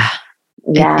gosh, yeah.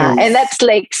 Yeah. And that's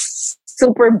like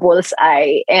super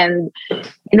bullseye. And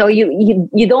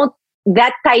you don't,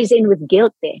 that ties in with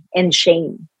guilt and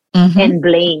shame and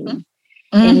blame.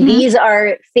 And these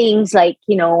are things like,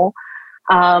 you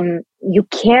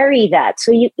carry that.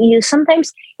 So you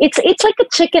sometimes, it's like a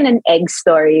chicken and egg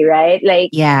story, right?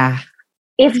 Like, yeah,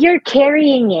 if you're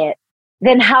carrying it,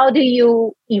 then how do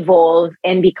you evolve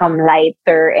and become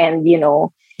lighter and,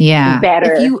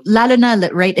 better? If you, lalo na,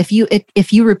 right? If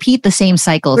you repeat the same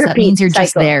cycles, that means you're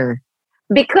just there.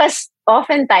 Because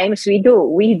oftentimes we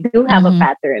do have a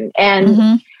pattern.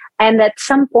 And at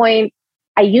some point,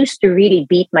 I used to really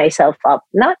beat myself up,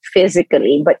 not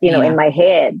physically, but, in my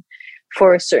head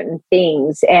for certain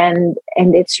things. And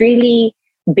it's really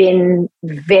been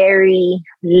very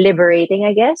liberating,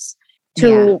 I guess,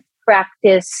 to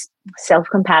practice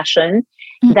self-compassion,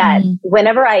 that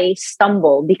whenever I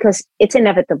stumble, because it's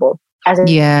inevitable as a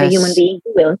human being,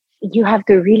 you have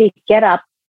to really get up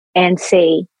and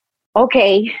say,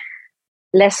 okay,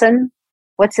 lesson.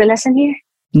 What's the lesson here?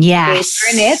 Yes.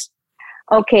 Okay, turn it.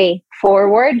 Okay,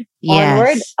 forward,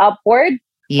 onward, upward.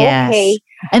 Yes. Okay.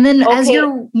 And then as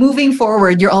you're moving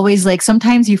forward, you're always like,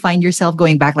 sometimes you find yourself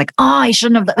going back like, I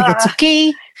shouldn't have done. Like, it's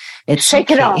okay.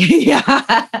 Shake it off.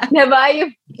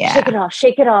 Diba?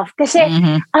 Shake it off.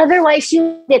 Kasi otherwise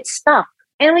you get stuck.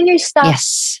 And when you're stuck,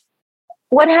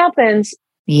 what happens?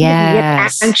 You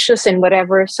get anxious and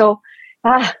whatever. So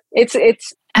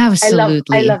it's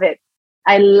absolutely. I love it.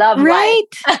 I love right.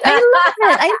 I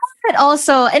love it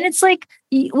also. And it's like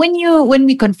when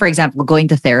we can, for example, going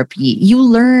to therapy, you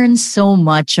learn so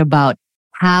much about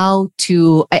how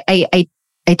to.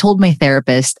 I told my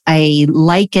therapist I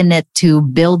liken it to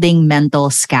building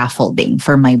mental scaffolding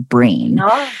for my brain.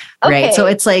 Right. So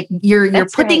it's like you're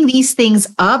putting these things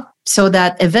up so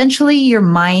that eventually your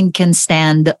mind can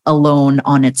stand alone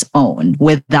on its own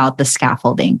without the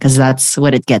scaffolding, because that's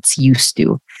what it gets used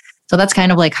to. So that's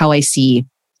kind of like how I see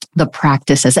the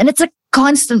practices. And it's a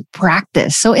constant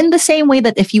practice. So in the same way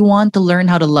that if you want to learn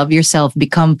how to love yourself,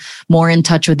 become more in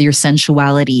touch with your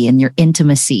sensuality and your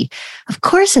intimacy, of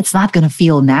course, it's not going to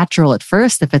feel natural at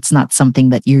first if it's not something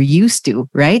that you're used to,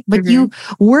 right? But you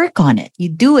work on it. You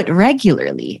do it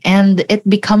regularly and it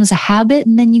becomes a habit,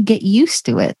 and then you get used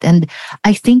to it. And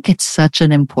I think it's such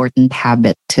an important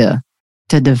habit to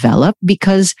to develop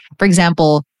because, for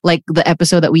example, like the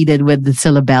episode that we did with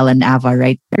Syllabel and Ava,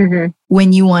 right? Mm-hmm.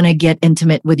 When you want to get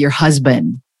intimate with your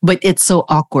husband, but it's so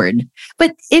awkward.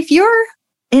 But if you're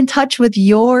in touch with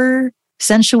your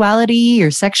sensuality,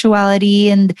 your sexuality,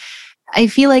 and I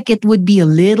feel like it would be a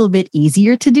little bit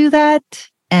easier to do that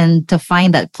and to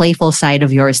find that playful side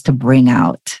of yours to bring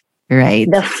out, right?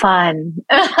 The fun.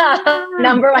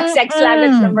 Number one, sex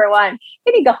language number one.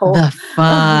 The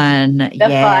fun. The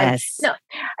yes. fun. No,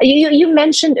 you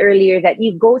mentioned earlier that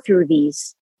you go through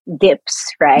these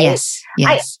dips, right? Yes.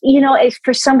 Yes. If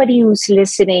for somebody who's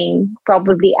listening,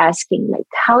 probably asking, like,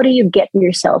 how do you get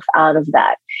yourself out of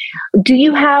that? Do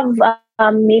you have,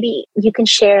 maybe you can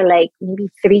share like maybe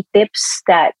 3 tips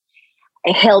that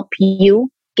help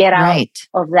you get out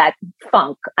of that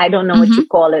funk? I don't know what you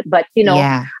call it, but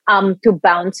to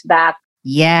bounce back.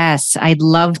 Yes, I'd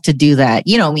love to do that.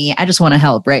 You know me, I just want to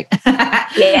help, right?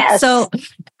 Yes. So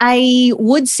I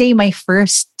would say my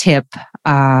first tip,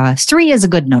 3 is a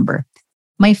good number.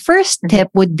 My first tip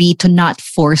would be to not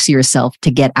force yourself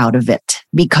to get out of it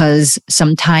because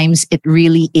sometimes it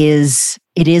is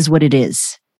what it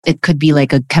is. It could be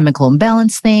like a chemical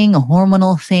imbalance thing, a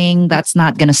hormonal thing. That's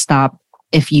not going to stop.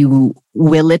 If you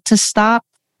will it to stop,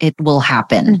 it will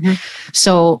happen.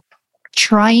 So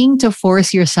trying to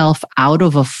force yourself out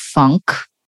of a funk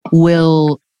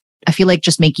will, I feel like,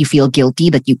 just make you feel guilty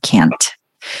that you can't.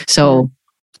 So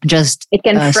it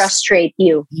can frustrate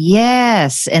you.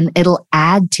 Yes. And it'll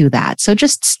add to that. So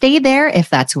just stay there if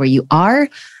that's where you are.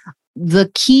 The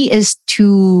key is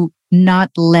to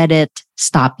not let it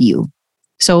stop you.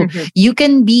 So you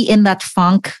can be in that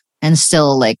funk and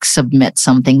still like submit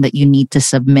something that you need to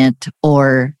submit,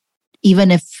 or even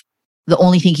if the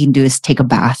only thing you can do is take a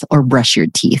bath or brush your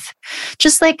teeth.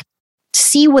 Just like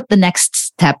see what the next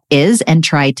step is and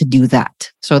try to do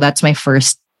that. So that's my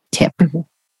first tip. All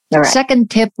right.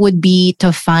 Second tip would be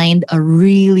to find a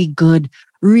really good,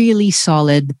 really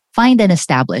solid, find and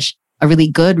establish a really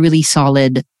good, really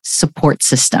solid support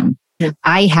system.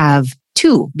 I have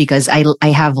 2 because I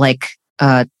have like,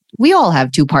 we all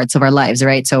have 2 parts of our lives,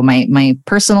 right? So my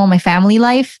personal, my family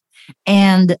life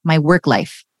and my work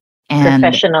life. And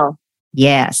professional.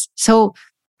 Yes. So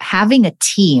having a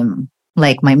team,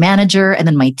 like my manager and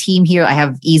then my team here, I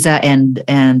have Isa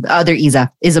and other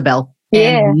Isabel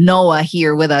and Noah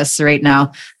here with us right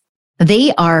now.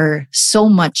 They are so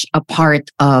much a part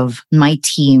of my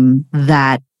team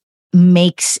that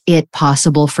makes it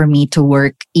possible for me to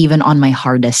work even on my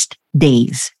hardest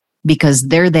days because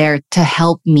they're there to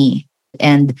help me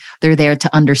and they're there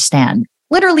to understand.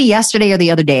 Literally yesterday or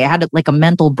the other day, I had like a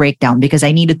mental breakdown because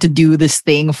I needed to do this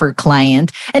thing for a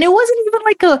client. And it wasn't even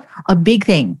like a big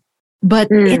thing, but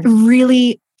it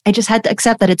really, I just had to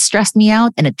accept that it stressed me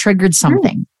out and it triggered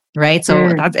something, right?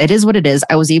 So it is what it is.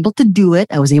 I was able to do it.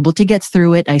 I was able to get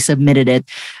through it. I submitted it.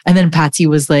 And then Patsy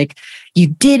was like, you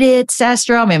did it,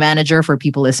 Sestra, my manager for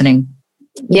people listening.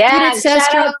 Yeah,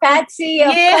 shout out Patsy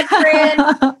of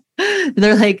Catherine.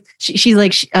 They're like, she's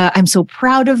like, I'm so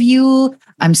proud of you.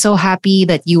 I'm so happy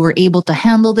that you were able to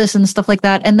handle this and stuff like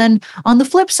that. And then on the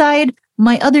flip side,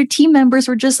 my other team members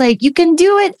were just like, you can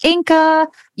do it, Inka.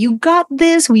 You got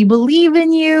this. We believe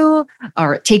in you.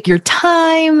 Or take your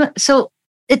time. So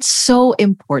it's so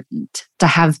important to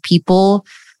have people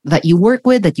that you work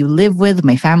with, that you live with.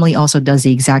 My family also does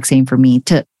the exact same for me,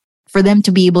 for them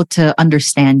to be able to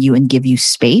understand you and give you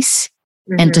space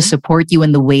and to support you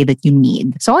in the way that you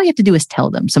need. So all you have to do is tell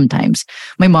them. Sometimes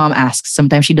my mom asks,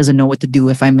 sometimes she doesn't know what to do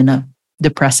if I'm in a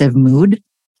depressive mood.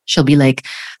 She'll be like,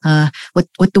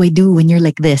 what do I do when you're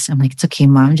like this? I'm like, it's okay,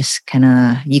 mom. Just kind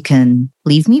of, you can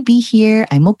leave me be here.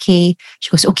 I'm okay. She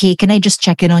goes, okay, can I just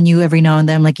check in on you every now and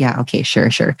then? I'm like, yeah, okay,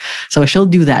 sure. So she'll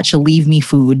do that. She'll leave me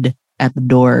food at the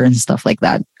door and stuff like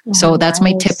that. Oh, so that's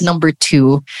my tip number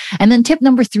 2. And then tip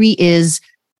number 3 is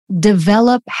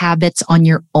develop habits on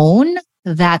your own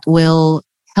that will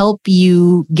help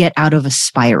you get out of a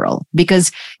spiral,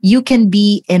 because you can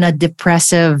be in a dip,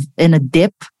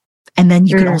 and then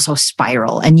you can also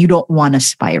spiral, and you don't want to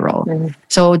spiral.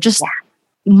 So just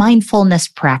mindfulness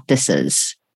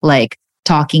practices, like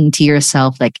talking to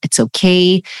yourself, like, it's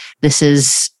okay. This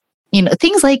is,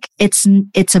 things like it's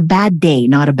a bad day,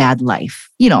 not a bad life.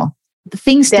 The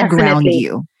things to ground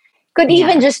you. Could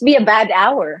even just be a bad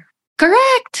hour.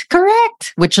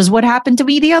 Correct. Which is what happened to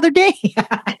me the other day.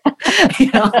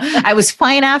 I was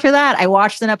fine after that. I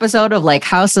watched an episode of like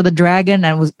House of the Dragon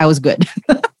and I was good.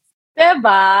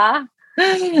 Diba?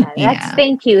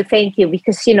 Thank you.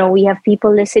 Because, we have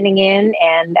people listening in,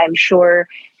 and I'm sure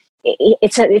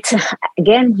it's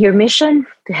again, your mission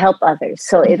to help others.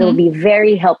 So it'll be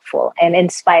very helpful and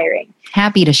inspiring.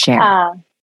 Happy to share.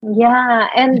 Yeah,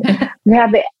 and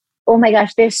grabe, oh my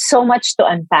gosh, there's so much to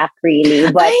unpack,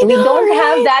 really, but I we know, don't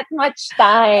have right? that much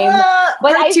time.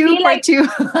 But Part I two, feel part like two.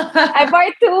 a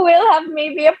part two will have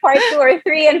maybe a part two or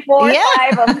three and four, Yeah.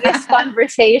 five of this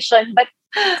conversation. But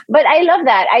I love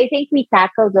that. I think we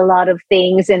tackled a lot of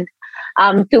things, and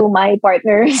to my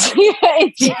partners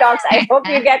in She Talks, I hope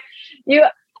you get you.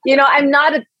 You know, I'm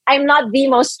not the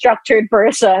most structured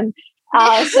person,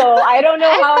 so I don't know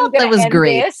I how I'm felt that gonna was end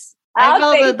great. this. I Oh,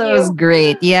 felt thank that was you.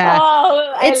 great. Yeah.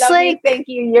 Oh, I It's love you. like, Thank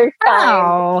you. You're kind.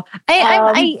 oh,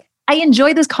 Um, I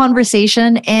enjoy this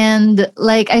conversation, and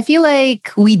like I feel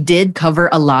like we did cover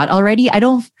a lot already. I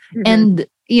don't, mhm. and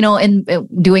in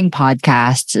doing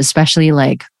podcasts, especially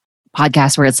like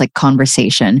podcasts where it's like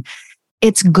conversation,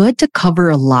 it's good to cover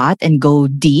a lot and go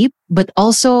deep, but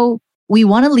also we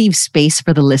want to leave space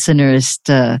for the listeners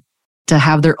to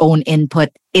have their own input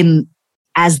in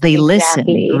as they listen,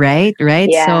 Exactly. right? Right.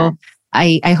 Yeah.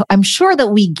 So I'm sure that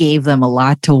we gave them a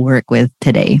lot to work with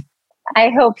today. I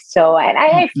hope so, and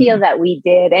I feel Mhm. that we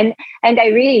did, and I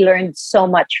really learned so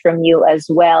much from you as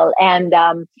well. And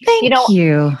you Thank know,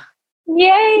 you.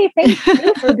 yay! Thank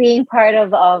you for being part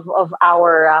of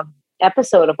our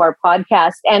episode of our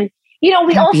podcast. And we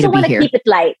Happy to also be want to here. keep it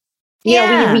light.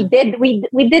 Yeah. We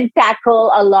did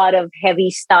tackle a lot of heavy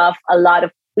stuff.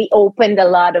 We opened a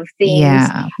lot of things.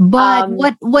 Yeah. But Um,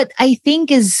 what I think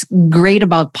is great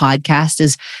about podcasts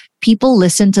is people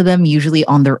listen to them usually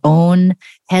on their own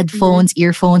headphones,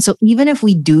 earphones. So even if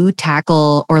we do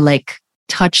tackle or like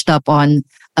touched up on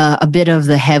a bit of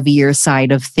the heavier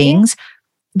side of things,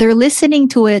 they're listening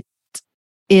to it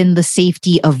in the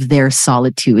safety of their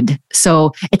solitude.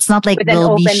 So it's not like with an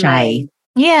they'll be open shy. mind.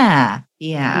 Yeah.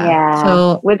 Yeah. Yeah,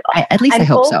 So with at least I an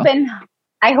hope so. open.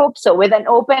 I hope so, with an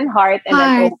open heart and an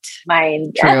Heart. open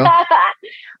mind. True.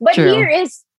 But True. here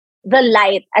is the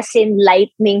light, as in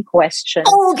lightning questions.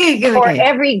 Okay, good. For Okay.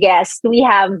 every guest, we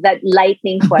have that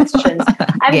lightning questions.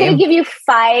 I'm going to Game. give you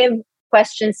 5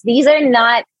 questions. These are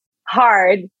not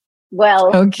hard.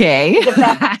 Well, Okay.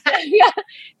 yeah.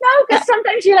 No, because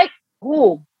sometimes you're like,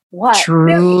 oh, what?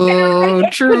 True.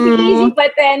 It could be easy, True.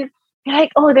 but then you're like,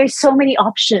 oh, there's so many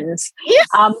options.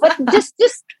 But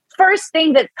just first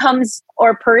thing that comes,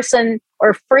 or person,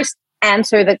 or first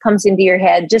answer that comes into your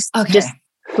head, just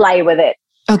fly with it.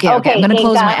 Okay. I'm going to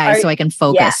close Inka, my eyes so I can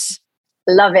focus.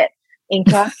 Yeah, love it.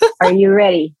 Inka, are you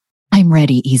ready? I'm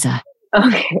ready, Isa.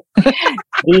 Okay.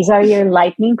 These are your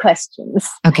lightning questions.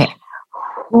 Okay.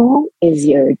 Who is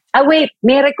your... wait,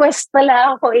 may request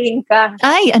pala ako, Inka.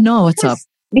 I know what's up.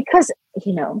 Because,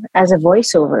 as a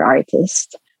voiceover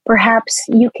artist, perhaps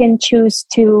you can choose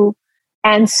to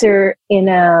answer in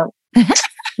a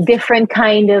different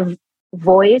kind of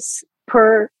voice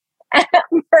per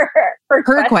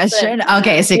question.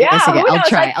 Okay, so Yeah, I'll knows?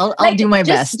 try. I'll do my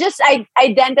best. Just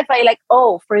identify, like,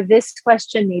 oh, for this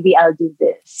question, maybe I'll do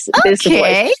this. This Okay.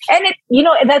 voice.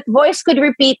 And that voice could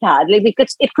repeat, like,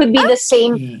 because it could be the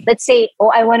same. Let's say,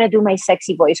 oh, I want to do my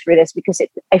sexy voice for this because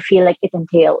I feel like it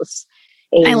entails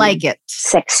I like it.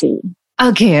 Sexy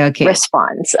Okay.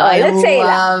 response. I Let's say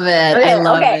love it. Okay, I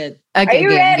love okay. it. Okay, Are you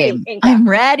ready, game. Inka? I'm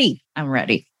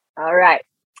ready. All right.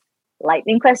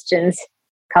 Lightning questions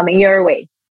coming your way.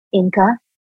 Inka,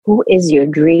 who is your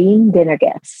dream dinner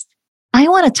guest? I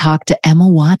want to talk to Emma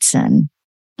Watson.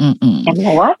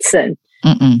 Emma Watson.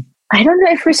 I don't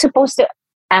know if we're supposed to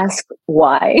ask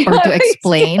why or to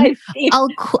explain. I'll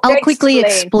quickly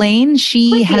explain.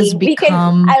 She has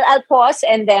become... I'll pause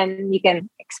and then you can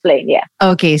explain. Yeah.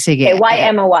 Okay, sige. Okay, why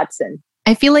Emma Watson?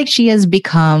 I feel like she has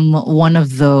become one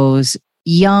of those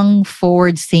young,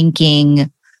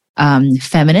 forward-thinking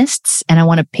feminists, and I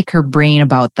want to pick her brain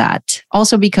about that.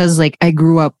 Also because like I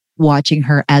grew up watching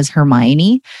her as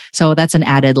Hermione, so that's an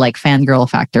added like fangirl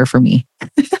factor for me.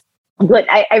 Good.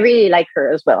 I really like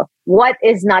her as well. What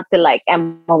is not to like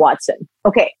Emma Watson?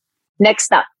 Okay,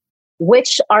 next up.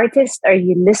 Which artist are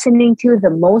you listening to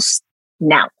the most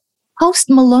now? Post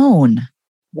Malone.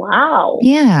 Wow.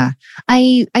 Yeah.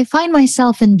 I find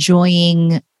myself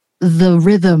enjoying the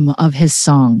rhythm of his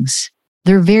songs.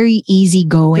 They're very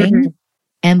easygoing,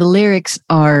 and the lyrics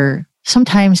are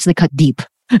sometimes they cut deep.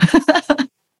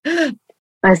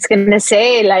 I was gonna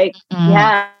say, like,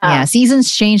 yeah.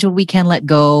 Seasons change, but we can't let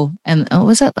go. And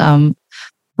was that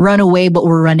run away, but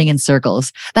we're running in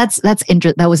circles? That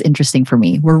was interesting for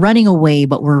me. We're running away,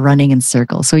 but we're running in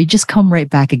circles. So you just come right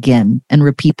back again and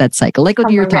repeat that cycle, like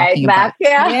what you're talking about.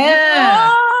 Yeah.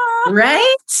 Oh!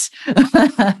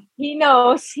 Right. He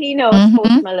knows.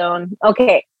 Post Malone.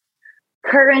 Okay.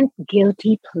 Current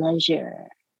guilty pleasure.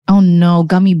 Oh no,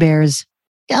 gummy bears.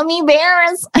 Gummy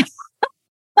bears.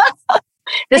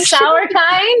 The sour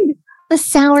kind? the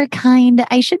sour kind.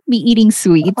 I should be eating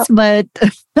sweets, but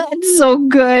it's so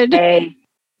good. Hey,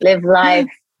 live life.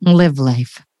 Live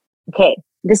life. Okay,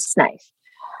 this is nice.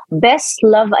 Best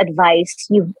love advice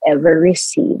you've ever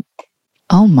received.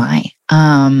 Oh my.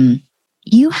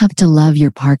 You have to love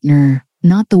your partner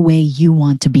not the way you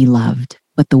want to be loved,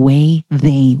 but the way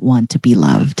they want to be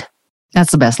loved.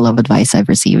 That's the best love advice I've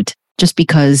received. Just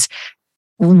because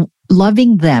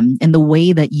loving them in the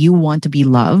way that you want to be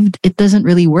loved, it doesn't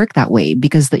really work that way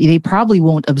because they probably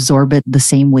won't absorb it the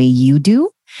same way you do.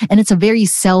 And it's a very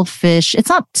selfish, it's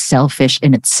not selfish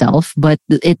in itself, but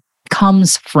it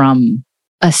comes from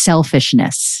a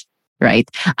selfishness, right?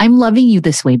 I'm loving you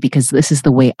this way because this is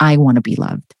the way I want to be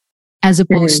loved. As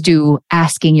opposed to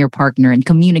asking your partner and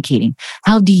communicating,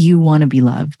 how do you want to be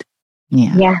loved?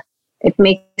 Yeah, it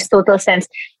makes total sense.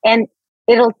 And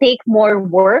it'll take more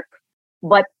work,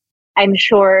 but I'm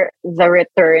sure the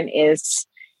return is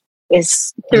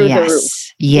through the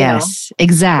roof. Yes,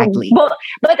 exactly.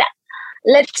 But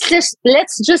let's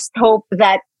just hope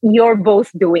that you're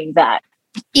both doing that.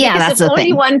 Yeah, because that's if the only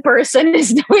thing. one person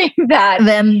is doing that,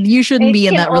 Then you shouldn't be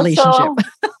in that relationship.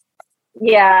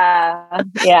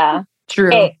 Yeah.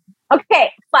 True.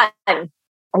 Okay, fun.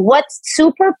 What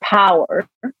superpower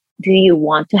do you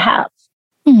want to have?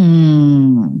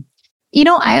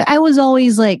 I was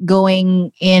always like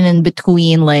going in and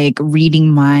between like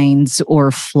reading minds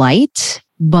or flight,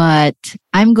 but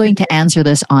I'm going to answer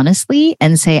this honestly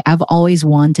and say I've always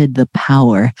wanted the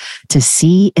power to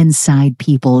see inside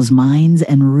people's minds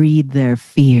and read their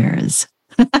fears.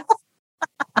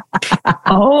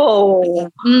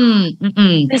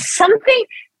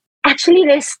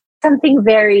 There's something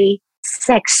very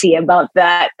sexy about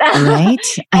that. Right?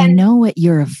 I know what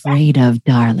you're afraid of,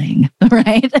 darling.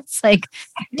 Right? It's like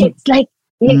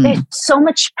there's so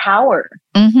much power,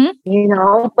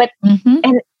 but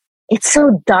and it's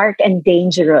so dark and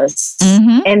dangerous,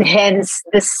 and hence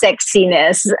the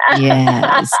sexiness.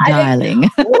 Yes, darling.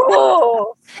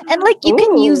 And like you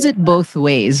can use it both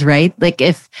ways, right? Like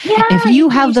if you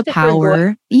have the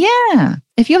power,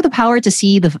 if you have the power to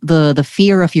see the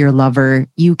fear of your lover,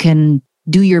 you can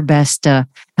do your best to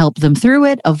help them through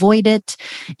it, avoid it.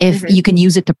 If you can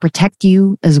use it to protect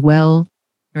you as well,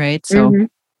 right? So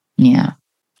yeah,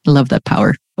 love that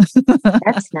power.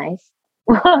 That's nice.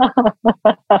 Well,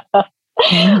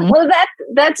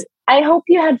 that's. I hope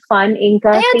you had fun,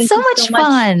 Inka. I had so much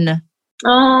fun.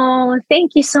 Oh,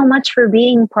 thank you so much for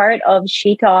being part of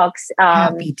She Talks.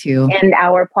 Happy to. And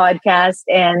our podcast.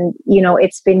 And,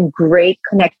 it's been great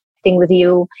connecting with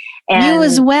you. And you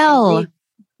as well.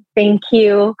 Thank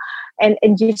you. And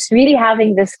just really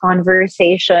having this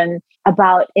conversation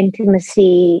about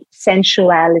intimacy,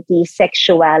 sensuality,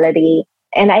 sexuality.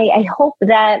 And I hope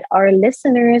that our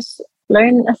listeners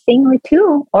learn a thing or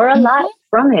two or a lot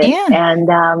from it. Yeah.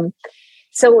 And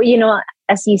so,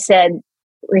 as you said,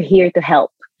 we're here to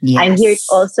help. Yes. I'm here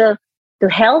also to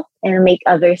help and make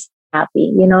others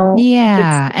happy,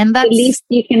 Yeah. And that's the least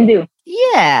you can do.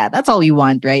 Yeah. That's all we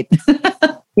want, right?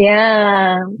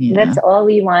 Yeah. That's all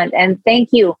we want. And thank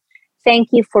you. Thank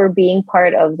you for being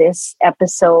part of this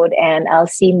episode. And I'll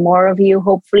see more of you,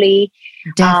 hopefully.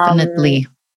 Definitely.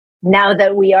 Now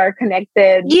that we are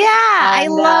connected. Yeah, I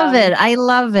love it. I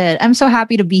love it. I'm so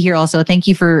happy to be here also. Thank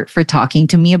you for talking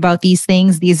to me about these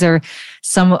things. These are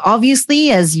some,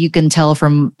 obviously, as you can tell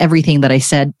from everything that I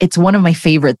said, it's one of my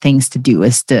favorite things to do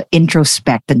is to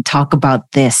introspect and talk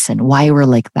about this and why we're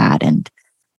like that. And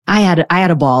I had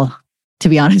a ball, to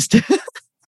be honest.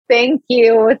 Thank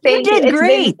you. You did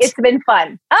great. It's been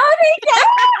fun. Oh, thank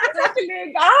you.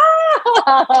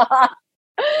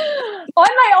 On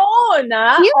my own,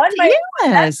 on my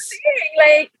own. That's the thing.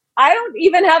 Like, I don't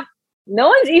even have, no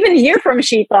one's even here from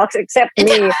She Talks except me.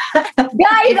 Guys,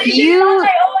 I did it on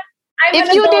my own.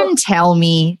 If you didn't tell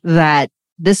me that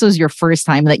this was your first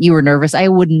time that you were nervous, I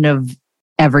wouldn't have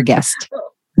ever guessed.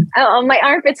 My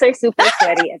armpits are super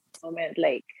sweaty at the moment,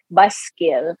 like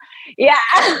buzzkill. Yeah.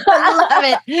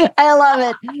 I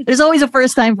love it. There's always a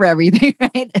first time for everything,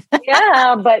 right?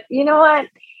 Yeah, but you know what?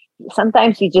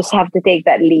 Sometimes you just have to take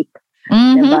that leap.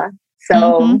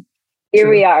 So here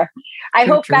we are. I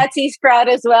hope Patsy's proud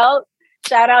as well.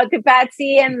 Shout out to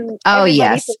Patsy and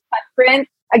everybody for Footprint.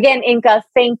 Again, Inka,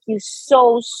 thank you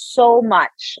so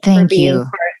much for being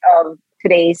part of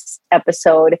today's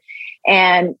episode.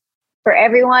 And for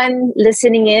everyone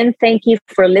listening in, thank you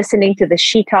for listening to the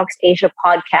She Talks Asia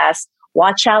podcast.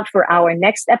 Watch out for our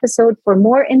next episode for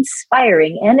more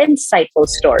inspiring and insightful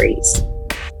stories.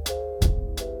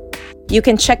 You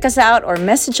can check us out or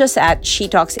message us at She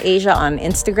Talks Asia on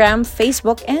Instagram,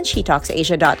 Facebook, and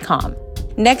shetalksasia.com.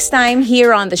 Next time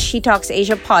here on the She Talks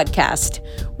Asia podcast,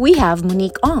 we have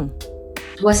Monique Ong.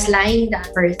 Was lying down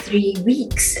for 3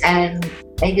 weeks and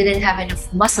I didn't have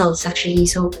enough muscles actually,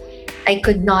 so I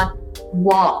could not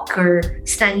walk or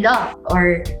stand up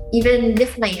or even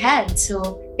lift my head.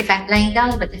 So if I'm lying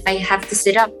down, but if I have to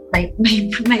sit up, like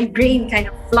my brain kind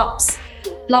of flops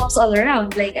all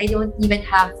around. Like I don't even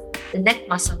have the neck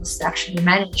muscles to actually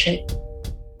manage it.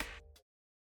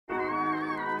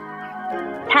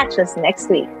 Catch us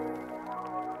next week.